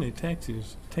 only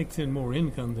Texas takes in more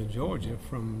income than Georgia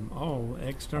from all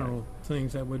external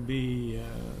things that would be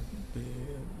the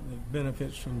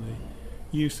benefits from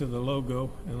the use of the logo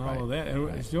and all of that.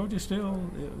 Is Georgia still,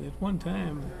 at one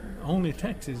time, only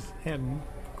Texas had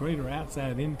greater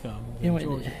outside income than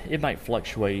Georgia? It might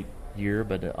fluctuate year,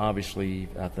 but obviously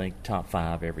I think top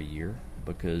 5 every year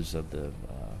because of the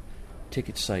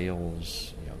ticket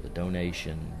sales, the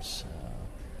donations,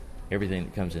 everything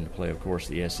that comes into play. Of course,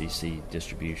 the SEC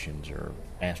distributions are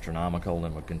astronomical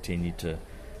and will continue to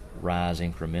rise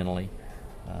incrementally.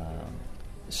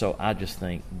 So I just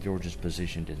think Georgia's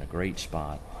positioned in a great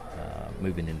spot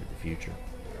moving into the future.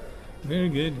 Very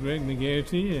good, Greg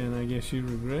McGarity, and I guess you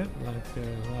regret, like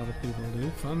a lot of people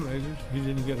do, fundraisers, you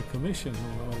didn't get a commission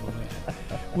on all of that.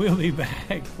 We'll be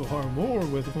back for more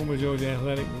with the former Georgia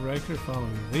Athletic Director following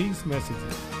these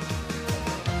messages.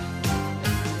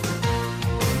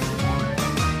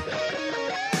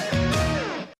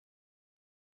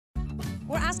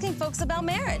 We're asking folks about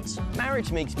marriage.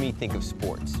 Marriage makes me think of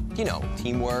sports.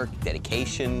 Teamwork,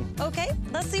 dedication. Okay,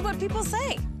 let's see what people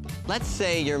say. Let's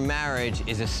say your marriage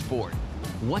is a sport.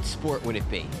 What sport would it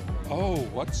be? Oh,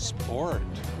 what sport?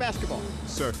 Basketball.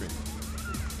 Surfing.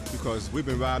 Because we've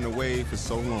been riding the wave for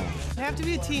so long. They have to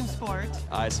be a team sport.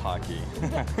 Ice hockey.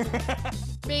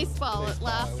 Baseball. It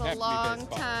lasts a long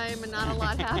time and not a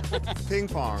lot happens. Ping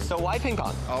pong. So why ping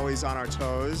pong? Always on our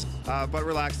toes, but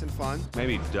relaxed and fun.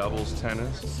 Maybe doubles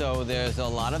tennis. So there's a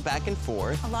lot of back and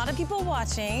forth. A lot of people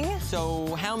watching.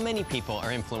 So how many people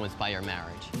are influenced by your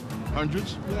marriage?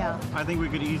 Hundreds? Yeah. I think we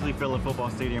could easily fill a football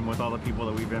stadium with all the people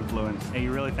that we've influenced. And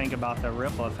you really think about the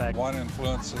ripple effect. One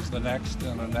influences the next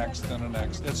and the next and the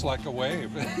next. It's like a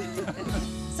wave.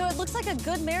 So it looks like a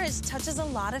good marriage touches a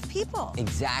lot of people.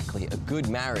 Exactly. A good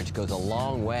marriage goes a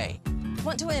long way.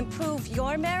 Want to improve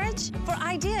your marriage? For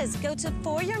ideas, go to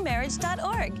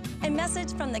foryourmarriage.org. A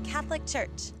message from the Catholic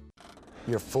Church.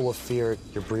 You're full of fear,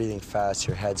 you're breathing fast,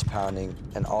 your head's pounding,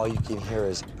 and all you can hear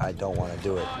is, I don't want to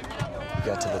do it. You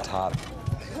get to the top,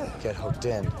 get hooked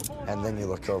in, and then you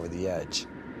look over the edge.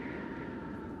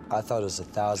 I thought it was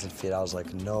 1,000 feet. I was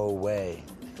like, no way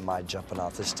am I jumping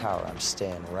off this tower. I'm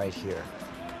staying right here.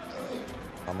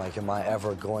 I'm like, am I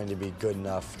ever going to be good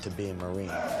enough to be a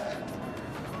Marine?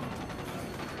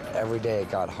 Every day it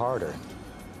got harder,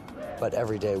 but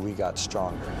every day we got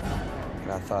stronger.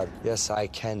 And I thought, yes, I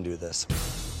can do this.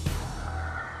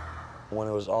 When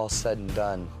it was all said and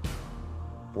done,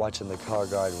 watching the color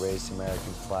guard raise the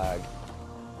American flag,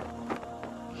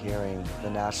 hearing the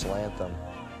national anthem,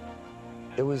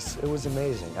 it was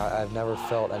amazing. I've never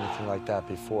felt anything like that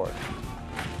before.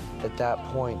 At that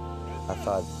point, I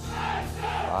thought,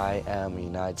 I am a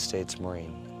United States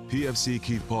Marine. PFC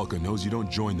Keith Palka knows you don't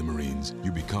join the Marines,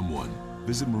 you become one.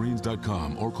 Visit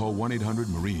Marines.com or call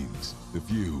 1-800-MARINES. The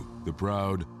few, the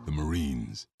proud, the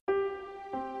Marines.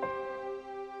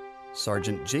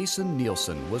 Sergeant Jason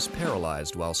Nielsen was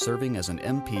paralyzed while serving as an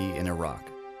MP in Iraq.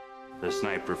 The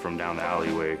sniper from down the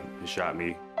alleyway shot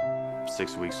me.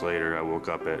 6 weeks later, I woke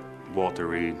up at Walter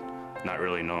Reed, not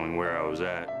really knowing where I was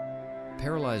at.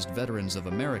 Paralyzed veterans of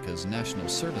America's National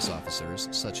Service officers,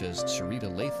 such as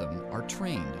Sharita Latham, are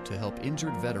trained to help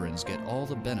injured veterans get all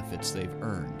the benefits they've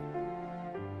earned.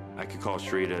 I could call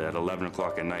Sharita at 11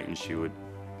 o'clock at night and she would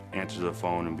answer the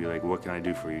phone and be like, what can I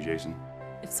do for you, Jason?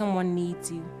 If someone needs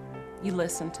you, you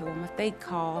listen to them. If they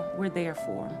call, we're there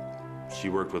for them. She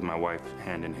worked with my wife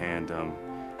hand in hand,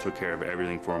 took care of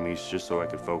everything for me just so I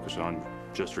could focus on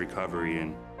just recovery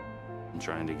and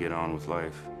trying to get on with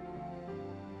life.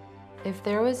 If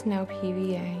there was no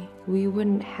PVA, we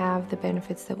wouldn't have the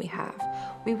benefits that we have.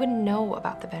 We wouldn't know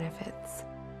about the benefits.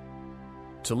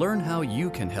 To learn how you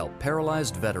can help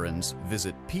paralyzed veterans,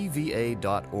 visit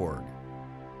pva.org.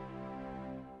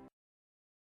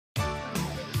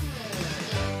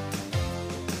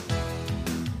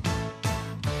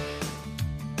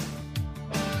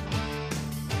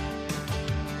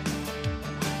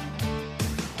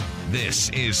 This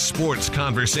is Sports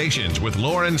Conversations with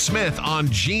Lauren Smith on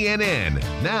GNN.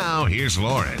 Now, here's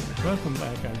Lauren. Welcome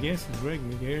back. Our guest is Greg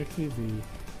McGarity, the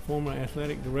former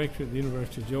athletic director at the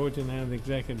University of Georgia, now the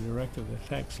executive director of the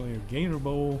Tax Slayer Gator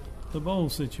Bowl. The bowl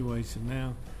situation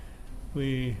now,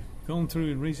 we've gone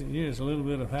through in recent years a little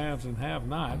bit of haves and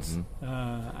have-nots.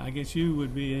 I guess you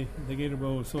would be the Gator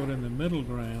Bowl sort of in the middle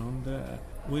ground.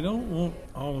 We don't want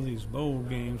all of these bowl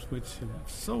games, which are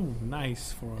so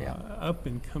nice for an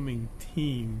up-and-coming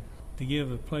team to give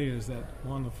the players that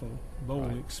wonderful bowl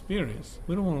experience.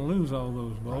 We don't want to lose all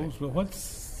those bowls, but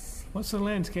what's the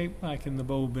landscape like in the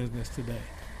bowl business today?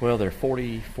 Well, there are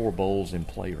 44 bowls in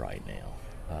play right now,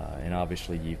 and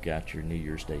obviously you've got your New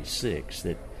Year's Day 6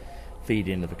 that feed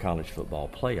into the college football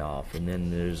playoff, and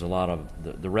then there's a lot of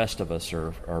the rest of us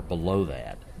are below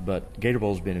that. But Gator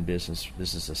Bowl's been in business.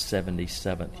 This is the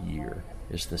 77th year.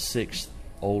 It's the 6th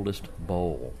oldest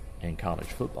bowl in college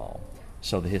football.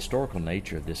 So the historical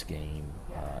nature of this game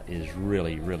is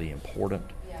really, really important.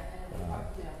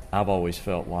 I've always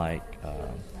felt like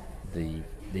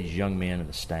these young men and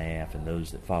the staff and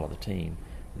those that follow the team,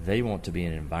 they want to be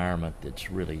in an environment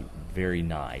that's really very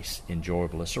nice,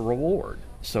 enjoyable. It's a reward.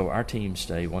 So our teams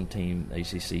stay, one team, the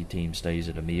ACC team, stays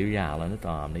at Amelia Island at the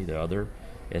Omni. The other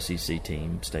SEC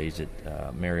team stays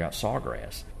at Marriott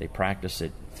Sawgrass. They practice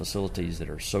at facilities that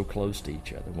are so close to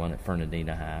each other, one at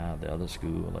Fernandina High, the other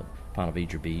school at Ponte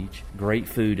Vedra Beach. Great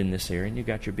food in this area, and you've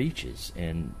got your beaches,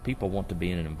 and people want to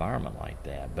be in an environment like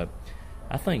that. But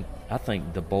I think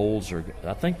the bowls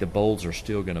are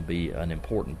still going to be an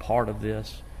important part of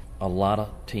this. A lot of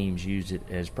teams use it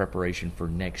as preparation for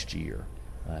next year.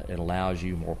 It allows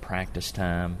you more practice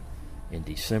time in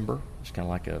December. It's kind of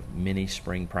like a mini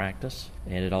spring practice,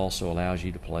 and it also allows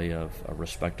you to play a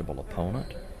respectable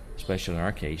opponent. Especially in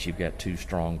our case, you've got two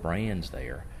strong brands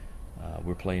there.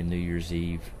 We're playing New Year's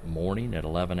Eve morning at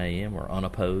 11 a.m. We're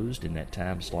unopposed in that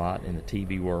time slot in the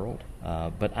TV world.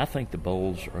 But I think the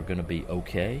bowls are going to be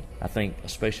okay. I think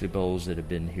especially bowls that have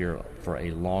been here for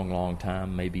a long, long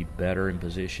time may be better in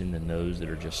position than those that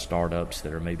are just startups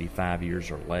that are maybe 5 years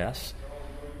or less.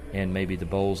 And maybe the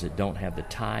bowls that don't have the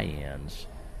tie-ins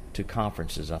to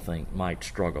conferences, I think, might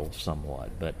struggle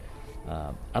somewhat. But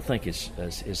I think it's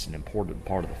an important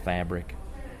part of the fabric.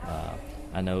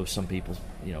 I know some people,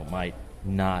 might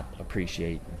not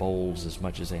appreciate bowls as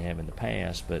much as they have in the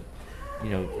past, but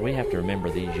we have to remember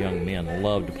these young men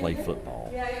love to play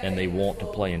football, and they want to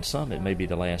play. And some, it may be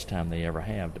the last time they ever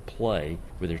have to play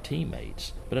with their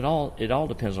teammates. But it all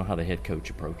depends on how the head coach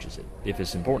approaches it. If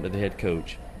it's important to the head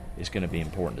coach, it's going to be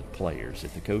important to the players.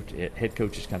 If the head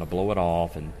coaches kind of blow it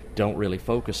off and don't really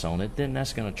focus on it, then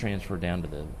that's going to transfer down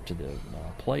to the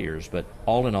players. But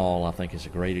all in all, I think it's a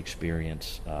great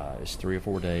experience. It's 3 or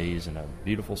 4 days and a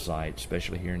beautiful site,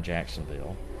 especially here in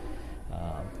Jacksonville.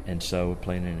 And so we're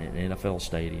playing in an NFL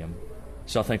stadium.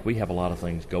 So I think we have a lot of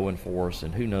things going for us,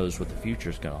 and who knows what the future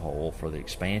is going to hold for the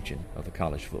expansion of the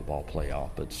college football playoff.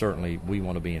 But certainly we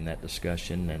want to be in that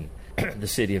discussion, and the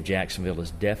city of Jacksonville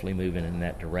is definitely moving in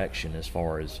that direction as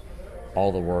far as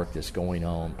all the work that's going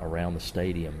on around the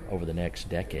stadium over the next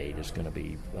decade is going to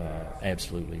be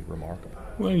absolutely remarkable.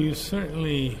 Well, you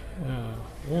certainly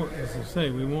want, as I say,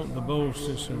 we want the bowls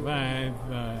to survive,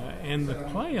 and the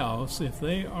playoffs, if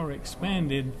they are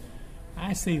expanded,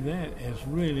 I see that as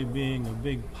really being a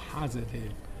big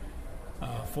positive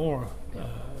for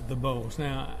the bowls.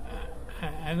 Now,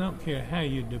 I don't care how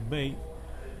you debate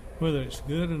whether it's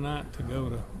good or not to go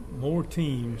to more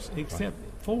teams, except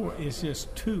 4 is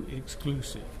just too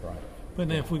exclusive. Right. But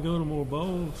now if we go to more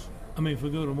bowls, if we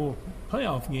go to more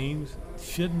playoff games,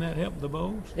 shouldn't that help the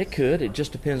bowls? It could. It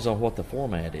just depends on what the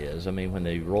format is. When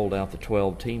they rolled out the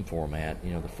 12-team format,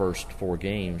 the first 4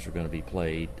 games are going to be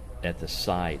played at the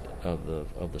site of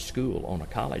the school on a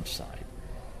college site.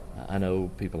 I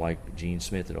know people like Gene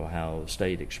Smith at Ohio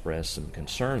State expressed some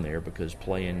concern there because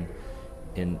playing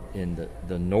in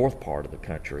the north part of the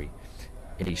country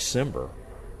in December,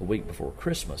 a week before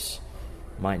Christmas,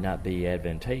 might not be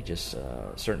advantageous.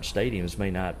 Certain stadiums may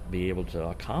not be able to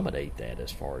accommodate that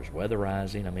as far as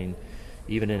weatherizing.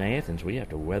 Even in Athens, we have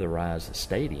to weatherize the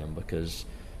stadium because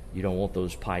you don't want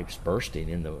those pipes bursting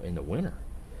in the winter.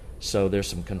 So there's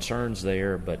some concerns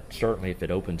there, but certainly if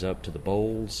it opens up to the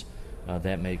bowls,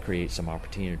 that may create some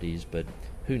opportunities. But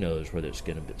who knows whether it's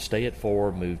going to stay at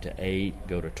 4, move to 8,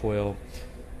 go to 12.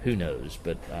 Who knows?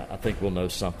 But I think we'll know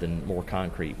something more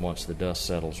concrete once the dust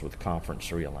settles with conference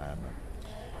realignment.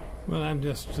 Well, I'm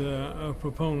just a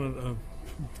proponent of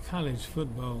college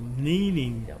football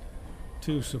needing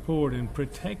to support and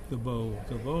protect the bowls.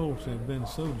 The bowls have been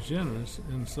so generous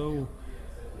and so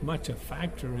much a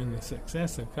factor in the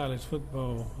success of college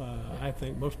football. I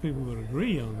think most people would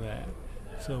agree on that.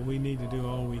 So we need to do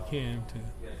all we can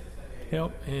to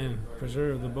help and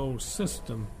preserve the bowl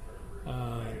system.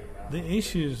 The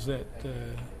issues that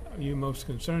you're most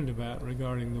concerned about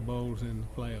regarding the bowls and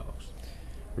the playoffs?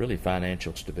 Really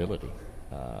financial stability.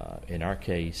 In our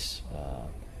case,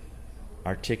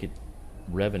 our ticket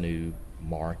revenue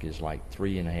mark is like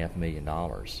 $3.5 million.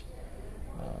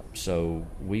 So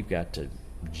we've got to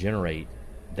generate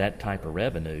that type of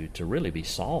revenue to really be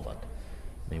solvent.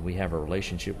 We have a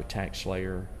relationship with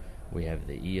TaxSlayer. We have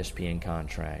the ESPN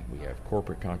contract. We have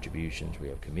corporate contributions. We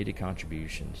have committee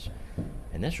contributions.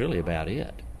 And that's really about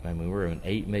it. We're an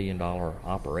 $8 million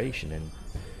operation, and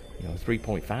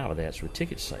 3.5 of that's with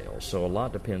ticket sales. So a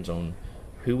lot depends on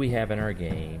who we have in our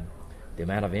game, the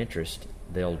amount of interest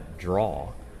they'll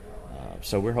draw.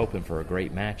 So we're hoping for a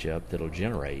great matchup that'll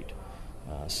generate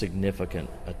significant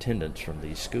attendance from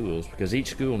these schools, because each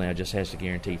school now just has to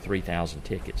guarantee 3,000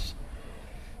 tickets.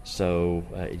 So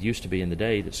it used to be in the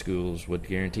day that schools would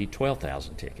guarantee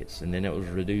 12,000 tickets, and then it was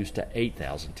reduced to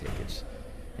 8,000 tickets.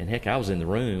 And heck, I was in the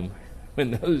room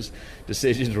when those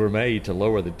decisions were made to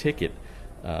lower the ticket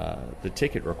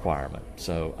requirement.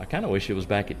 So I kind of wish it was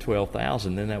back at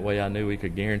 12,000. Then that way I knew we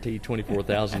could guarantee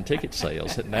 24,000 ticket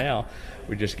sales. And now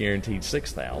we're just guaranteed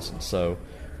 6,000. So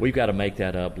we've got to make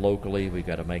that up locally. We've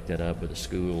got to make that up with the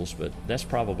schools. But that's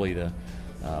probably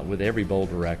with every bowl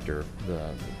director,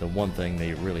 the one thing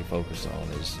they really focus on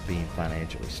is being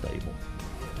financially stable.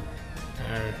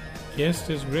 Our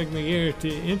guest is Greg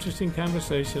McGarity. Interesting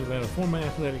conversation about a former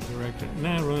athletic director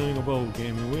now running a bowl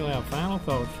game, and we'll have final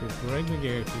thoughts for Greg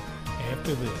McGarity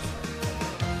after this.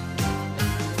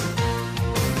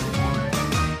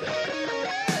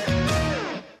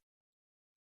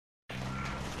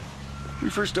 We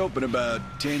first opened about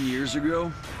 10 years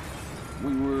ago.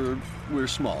 We're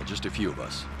small, just a few of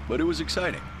us, but it was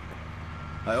exciting.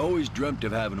 I always dreamt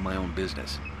of having my own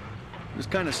business. It was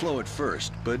kind of slow at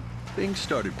first, but things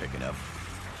started picking up.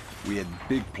 We had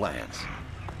big plans,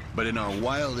 but in our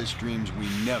wildest dreams, we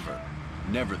never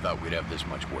thought we'd have this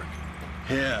much work.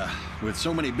 Yeah, with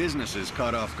so many businesses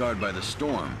caught off guard by the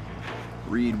storm,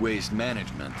 Reed Waste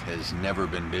Management has never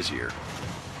been busier.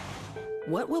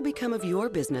 What will become of your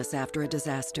business after a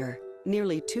disaster?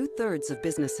 Nearly 2/3 of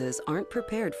businesses aren't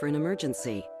prepared for an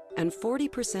emergency, and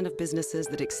 40% of businesses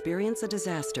that experience a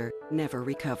disaster never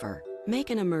recover.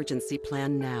 Make an emergency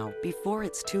plan now, before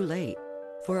it's too late.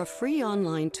 For a free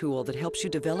online tool that helps you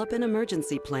develop an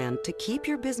emergency plan to keep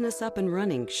your business up and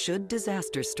running should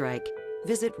disaster strike,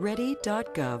 visit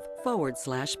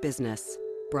ready.gov/business.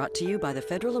 Brought to you by the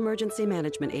Federal Emergency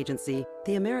Management Agency,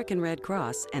 the American Red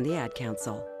Cross, and the Ad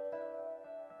Council.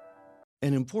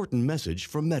 An important message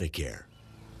from Medicare.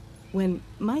 When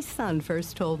my son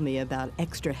first told me about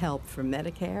extra help from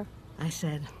Medicare, I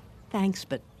said, thanks,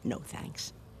 but no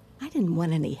thanks. I didn't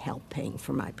want any help paying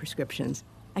for my prescriptions.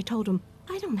 I told him,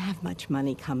 I don't have much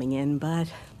money coming in,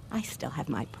 but I still have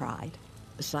my pride.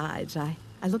 Besides, I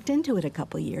looked into it a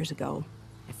couple years ago.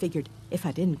 I figured if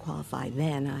I didn't qualify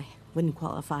then, I wouldn't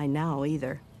qualify now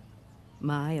either.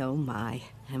 My, oh my,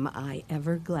 am I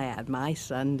ever glad my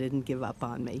son didn't give up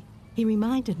on me. He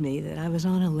reminded me that I was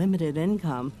on a limited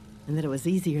income and that it was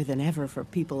easier than ever for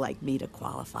people like me to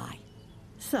qualify.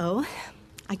 So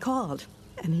I called,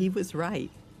 and he was right.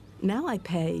 Now I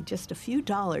pay just a few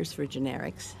dollars for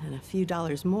generics and a few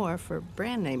dollars more for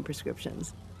brand name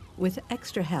prescriptions. With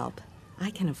extra help, I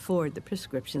can afford the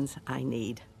prescriptions I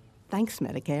need. Thanks,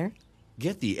 Medicare.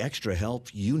 Get the extra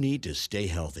help you need to stay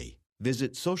healthy.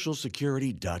 Visit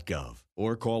socialsecurity.gov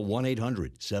or call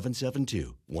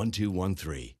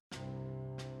 1-800-772-1213.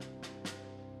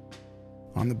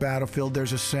 On the battlefield,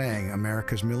 there's a saying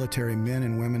America's military men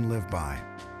and women live by.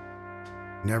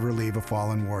 Never leave a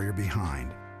fallen warrior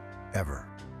behind, ever.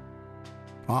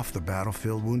 Off the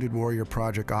battlefield, Wounded Warrior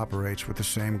Project operates with the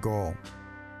same goal.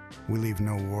 We leave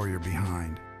no warrior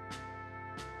behind.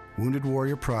 Wounded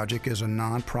Warrior Project is a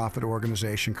non-profit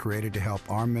organization created to help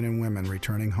our men and women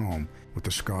returning home with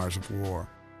the scars of war.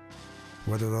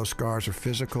 Whether those scars are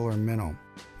physical or mental,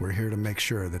 we're here to make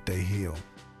sure that they heal.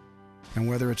 And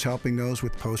whether it's helping those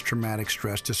with post-traumatic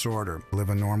stress disorder live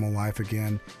a normal life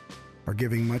again, or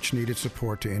giving much-needed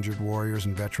support to injured warriors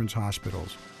in veterans'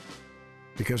 hospitals.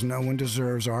 Because no one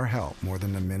deserves our help more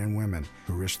than the men and women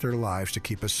who risk their lives to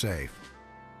keep us safe.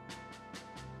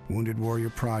 Wounded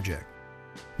Warrior Project.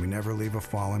 We never leave a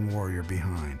fallen warrior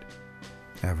behind.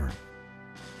 Ever.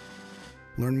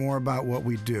 Learn more about what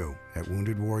we do at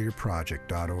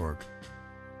woundedwarriorproject.org.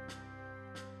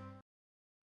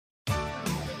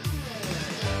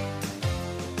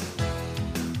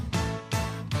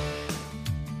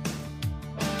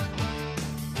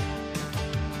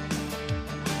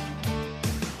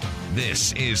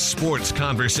 This is Sports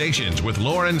Conversations with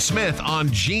Lauren Smith on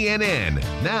GNN.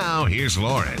 Now, here's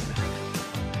Lauren.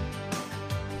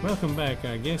 Welcome back.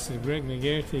 Our guest is Greg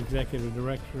McGarity, Executive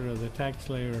Director of the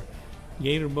TaxSlayer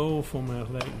Gator Bowl, former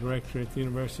Athletic Director at the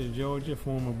University of Georgia,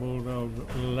 former Bulldog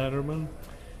letterman,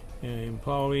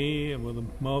 employee with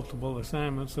multiple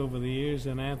assignments over the years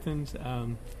in Athens.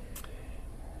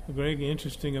 Greg,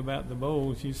 interesting about the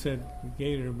bowls, you said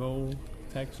Gator Bowl,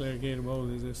 TaxSlayer Gator Bowl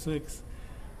is the 6th.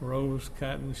 Rose,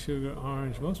 cotton, sugar,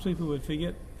 orange. Most people would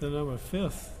forget the number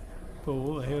 5th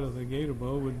bowl ahead of the Gator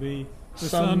Bowl would be the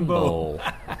Sun Bowl.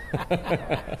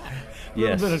 A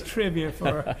little bit of trivia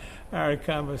for our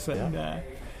conversation. Yeah.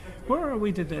 Where are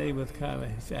we today with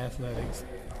college athletics?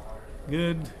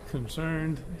 Good,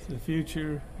 concerned, the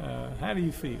future? How do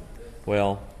you feel?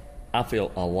 Well, I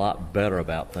feel a lot better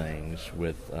about things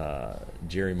with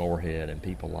Jerry Moorhead and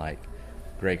people like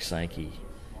Greg Sankey.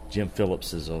 Jim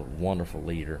Phillips is a wonderful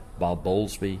leader. Bob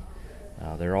Bowlesby,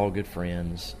 they're all good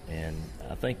friends, and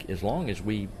I think as long as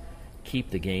we keep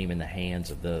the game in the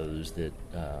hands of those that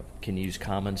can use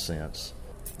common sense,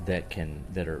 that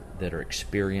are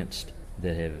experienced,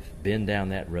 that have been down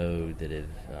that road, that have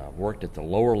worked at the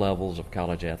lower levels of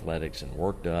college athletics and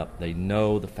worked up, they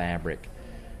know the fabric.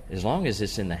 As long as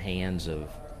it's in the hands of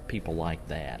people like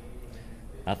that,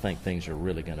 I think things are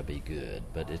really going to be good,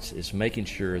 but it's making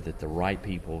sure that the right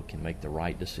people can make the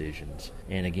right decisions.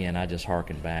 And again, I just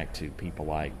hearken back to people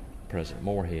like President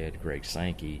Moorhead, Greg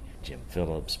Sankey, Jim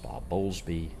Phillips, Bob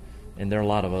Bowlesby, and there are a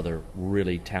lot of other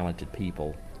really talented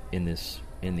people in the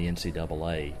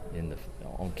NCAA,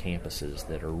 on campuses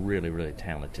that are really, really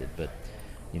talented. But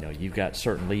you've got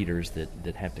certain leaders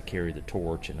that have to carry the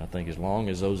torch, and I think as long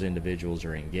as those individuals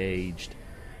are engaged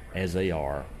as they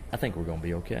are, I think we're going to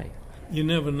be okay. you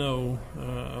never know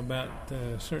about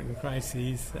certain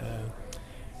crises.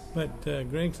 But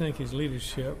Greg, thank his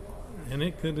leadership, and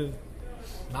it could have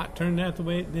not turned out the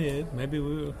way it did. Maybe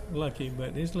we were lucky,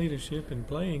 but his leadership in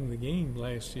playing the game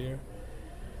last year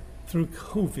through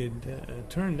COVID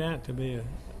turned out to be a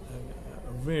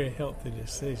very healthy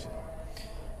decision.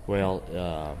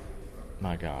 Well,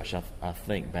 my gosh, I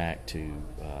think back to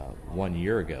 1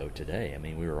 year ago today. I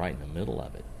mean, we were right in the middle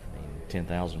of it. I mean,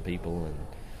 10,000 people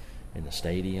in the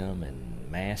stadium and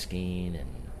masking, and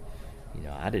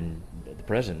the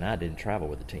president and I didn't travel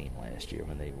with the team last year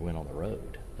when they went on the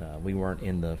road. We weren't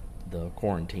in the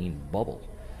quarantine bubble.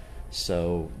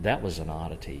 So that was an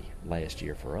oddity last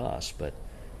year for us, but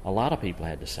a lot of people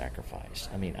had to sacrifice.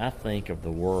 I mean, I think of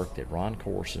the work that Ron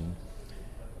Corson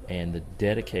and the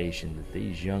dedication that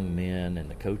these young men and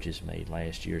the coaches made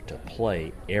last year to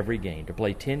play every game, to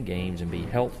play 10 games and be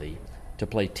healthy, to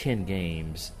play 10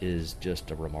 games is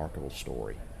just a remarkable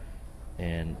story.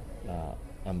 And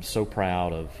I'm so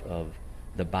proud of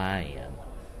the buy-in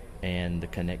and the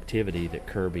connectivity that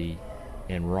Kirby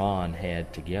and Ron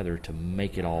had together to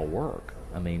make it all work.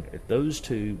 I mean, if those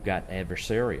two got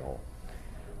adversarial,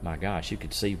 my gosh, you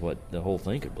could see what the whole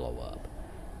thing could blow up.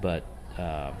 But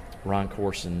Ron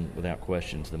Corson, without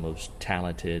question, is the most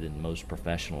talented and most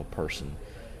professional person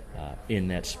in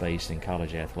that space in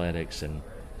college athletics, and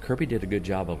Kirby did a good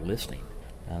job of listening.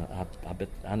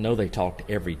 I know they talked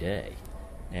every day,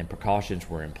 and precautions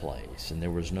were in place, and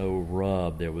there was no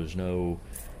rub, there was no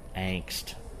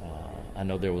angst. I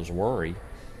know there was worry,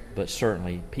 but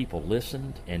certainly people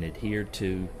listened and adhered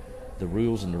to the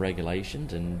rules and the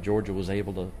regulations, and Georgia was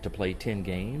able to play 10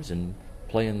 games and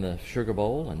play in the Sugar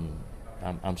Bowl, and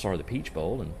the Peach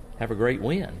Bowl, and have a great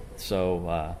win.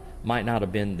 So might not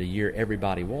have been the year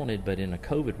everybody wanted, but in a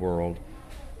COVID world,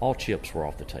 all chips were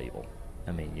off the table.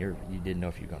 I mean, you didn't know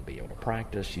if you were going to be able to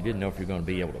practice. You didn't know if you were going to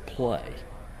be able to play.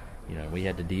 We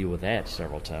had to deal with that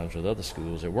several times with other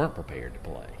schools that weren't prepared to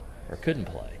play or couldn't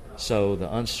play. So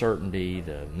the uncertainty,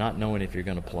 the not knowing if you're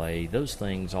going to play, those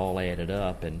things all added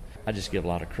up, and I just give a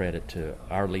lot of credit to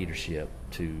our leadership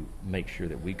to make sure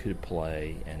that we could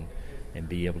play and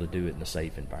be able to do it in a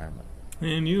safe environment.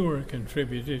 And you were a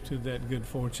contributor to that good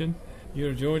fortune.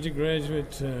 You're a Georgia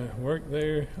graduate, worked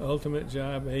there, ultimate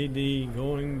job, AD,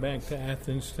 going back to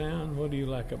Athens Town. What do you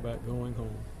like about going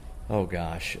home? Oh,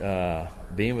 gosh,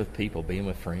 being with people, being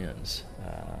with friends.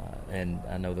 And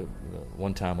I know that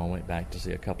one time I went back to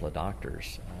see a couple of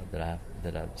doctors that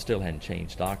I still hadn't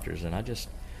changed doctors, and I just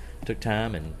took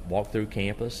time and walked through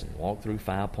campus and walked through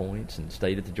 5 Points and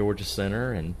stayed at the Georgia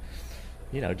Center and,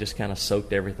 just kind of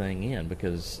soaked everything in,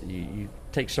 because you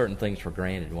take certain things for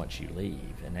granted once you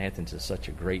leave. And Athens is such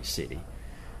a great city,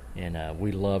 and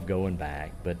we love going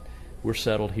back. But we're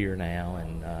settled here now,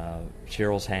 and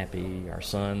Cheryl's happy, our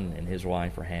son and his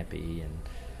wife are happy,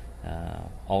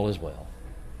 and all is well.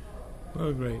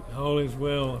 Well, great. All is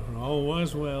well, and all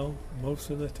was well most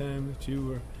of the time that you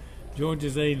were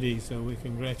Georgia's AD. So we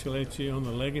congratulate you on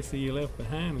the legacy you left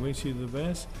behind, wish you the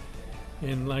best,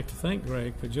 and I'd like to thank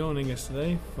Greg for joining us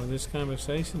today for this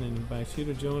conversation, and invite you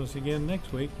to join us again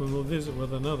next week when we'll visit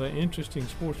with another interesting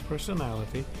sports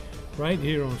personality right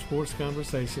here on Sports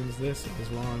Conversations. This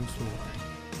is Lauren Smith.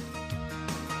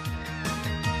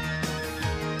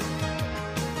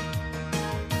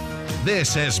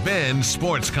 This has been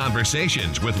Sports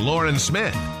Conversations with Lauren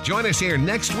Smith. Join us here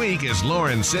next week as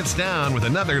Lauren sits down with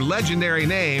another legendary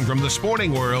name from the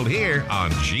sporting world here on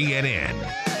GNN.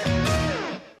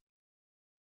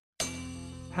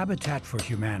 Habitat for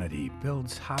Humanity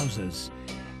builds houses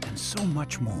and so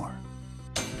much more.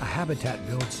 A Habitat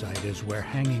build site is where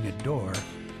hanging a door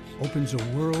opens a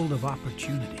world of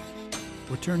opportunity,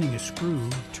 where turning a screw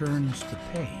turns the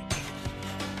page,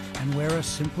 and where a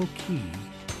simple key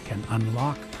can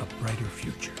unlock a brighter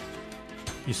future.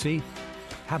 You see,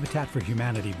 Habitat for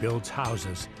Humanity builds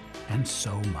houses and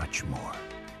so much more.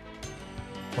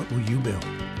 What will you build?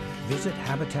 Visit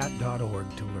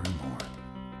habitat.org to learn more.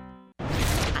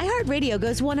 iHeartRadio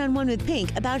goes one-on-one with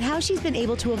Pink about how she's been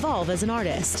able to evolve as an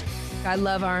artist. I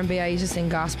love R&B. I used to sing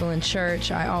gospel in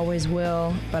church. I always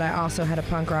will. But I also had a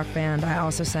punk rock band. I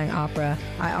also sang opera.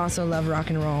 I also love rock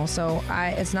and roll. So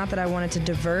it's not that I wanted to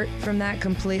divert from that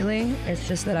completely. It's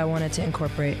just that I wanted to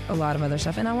incorporate a lot of other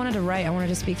stuff. And I wanted to write. I wanted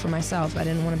to speak for myself. I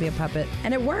didn't want to be a puppet.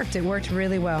 And it worked. It worked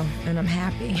really well. And I'm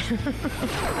happy.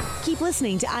 Keep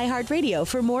listening to iHeartRadio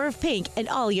for more of Pink and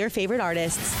all your favorite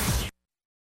artists.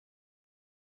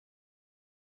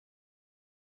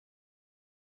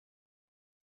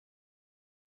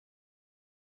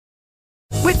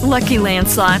 With With Lucky Land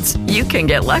Slots, you can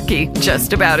get lucky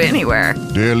just about anywhere.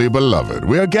 Dearly beloved,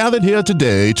 we are gathered here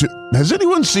today to... Has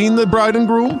anyone seen the bride and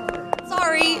groom?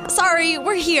 Sorry,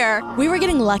 we're here. We were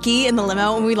getting lucky in the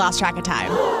limo and we lost track of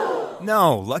time.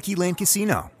 No, Lucky Land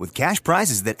Casino, with cash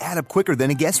prizes that add up quicker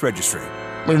than a guest registry.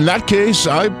 In that case,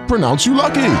 I pronounce you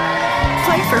lucky.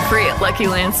 Play for free at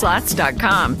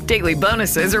LuckyLandSlots.com. Daily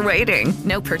bonuses are waiting.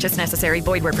 No purchase necessary.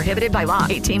 Void where prohibited by law.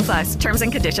 18+. Terms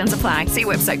and conditions apply. See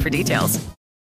website for details.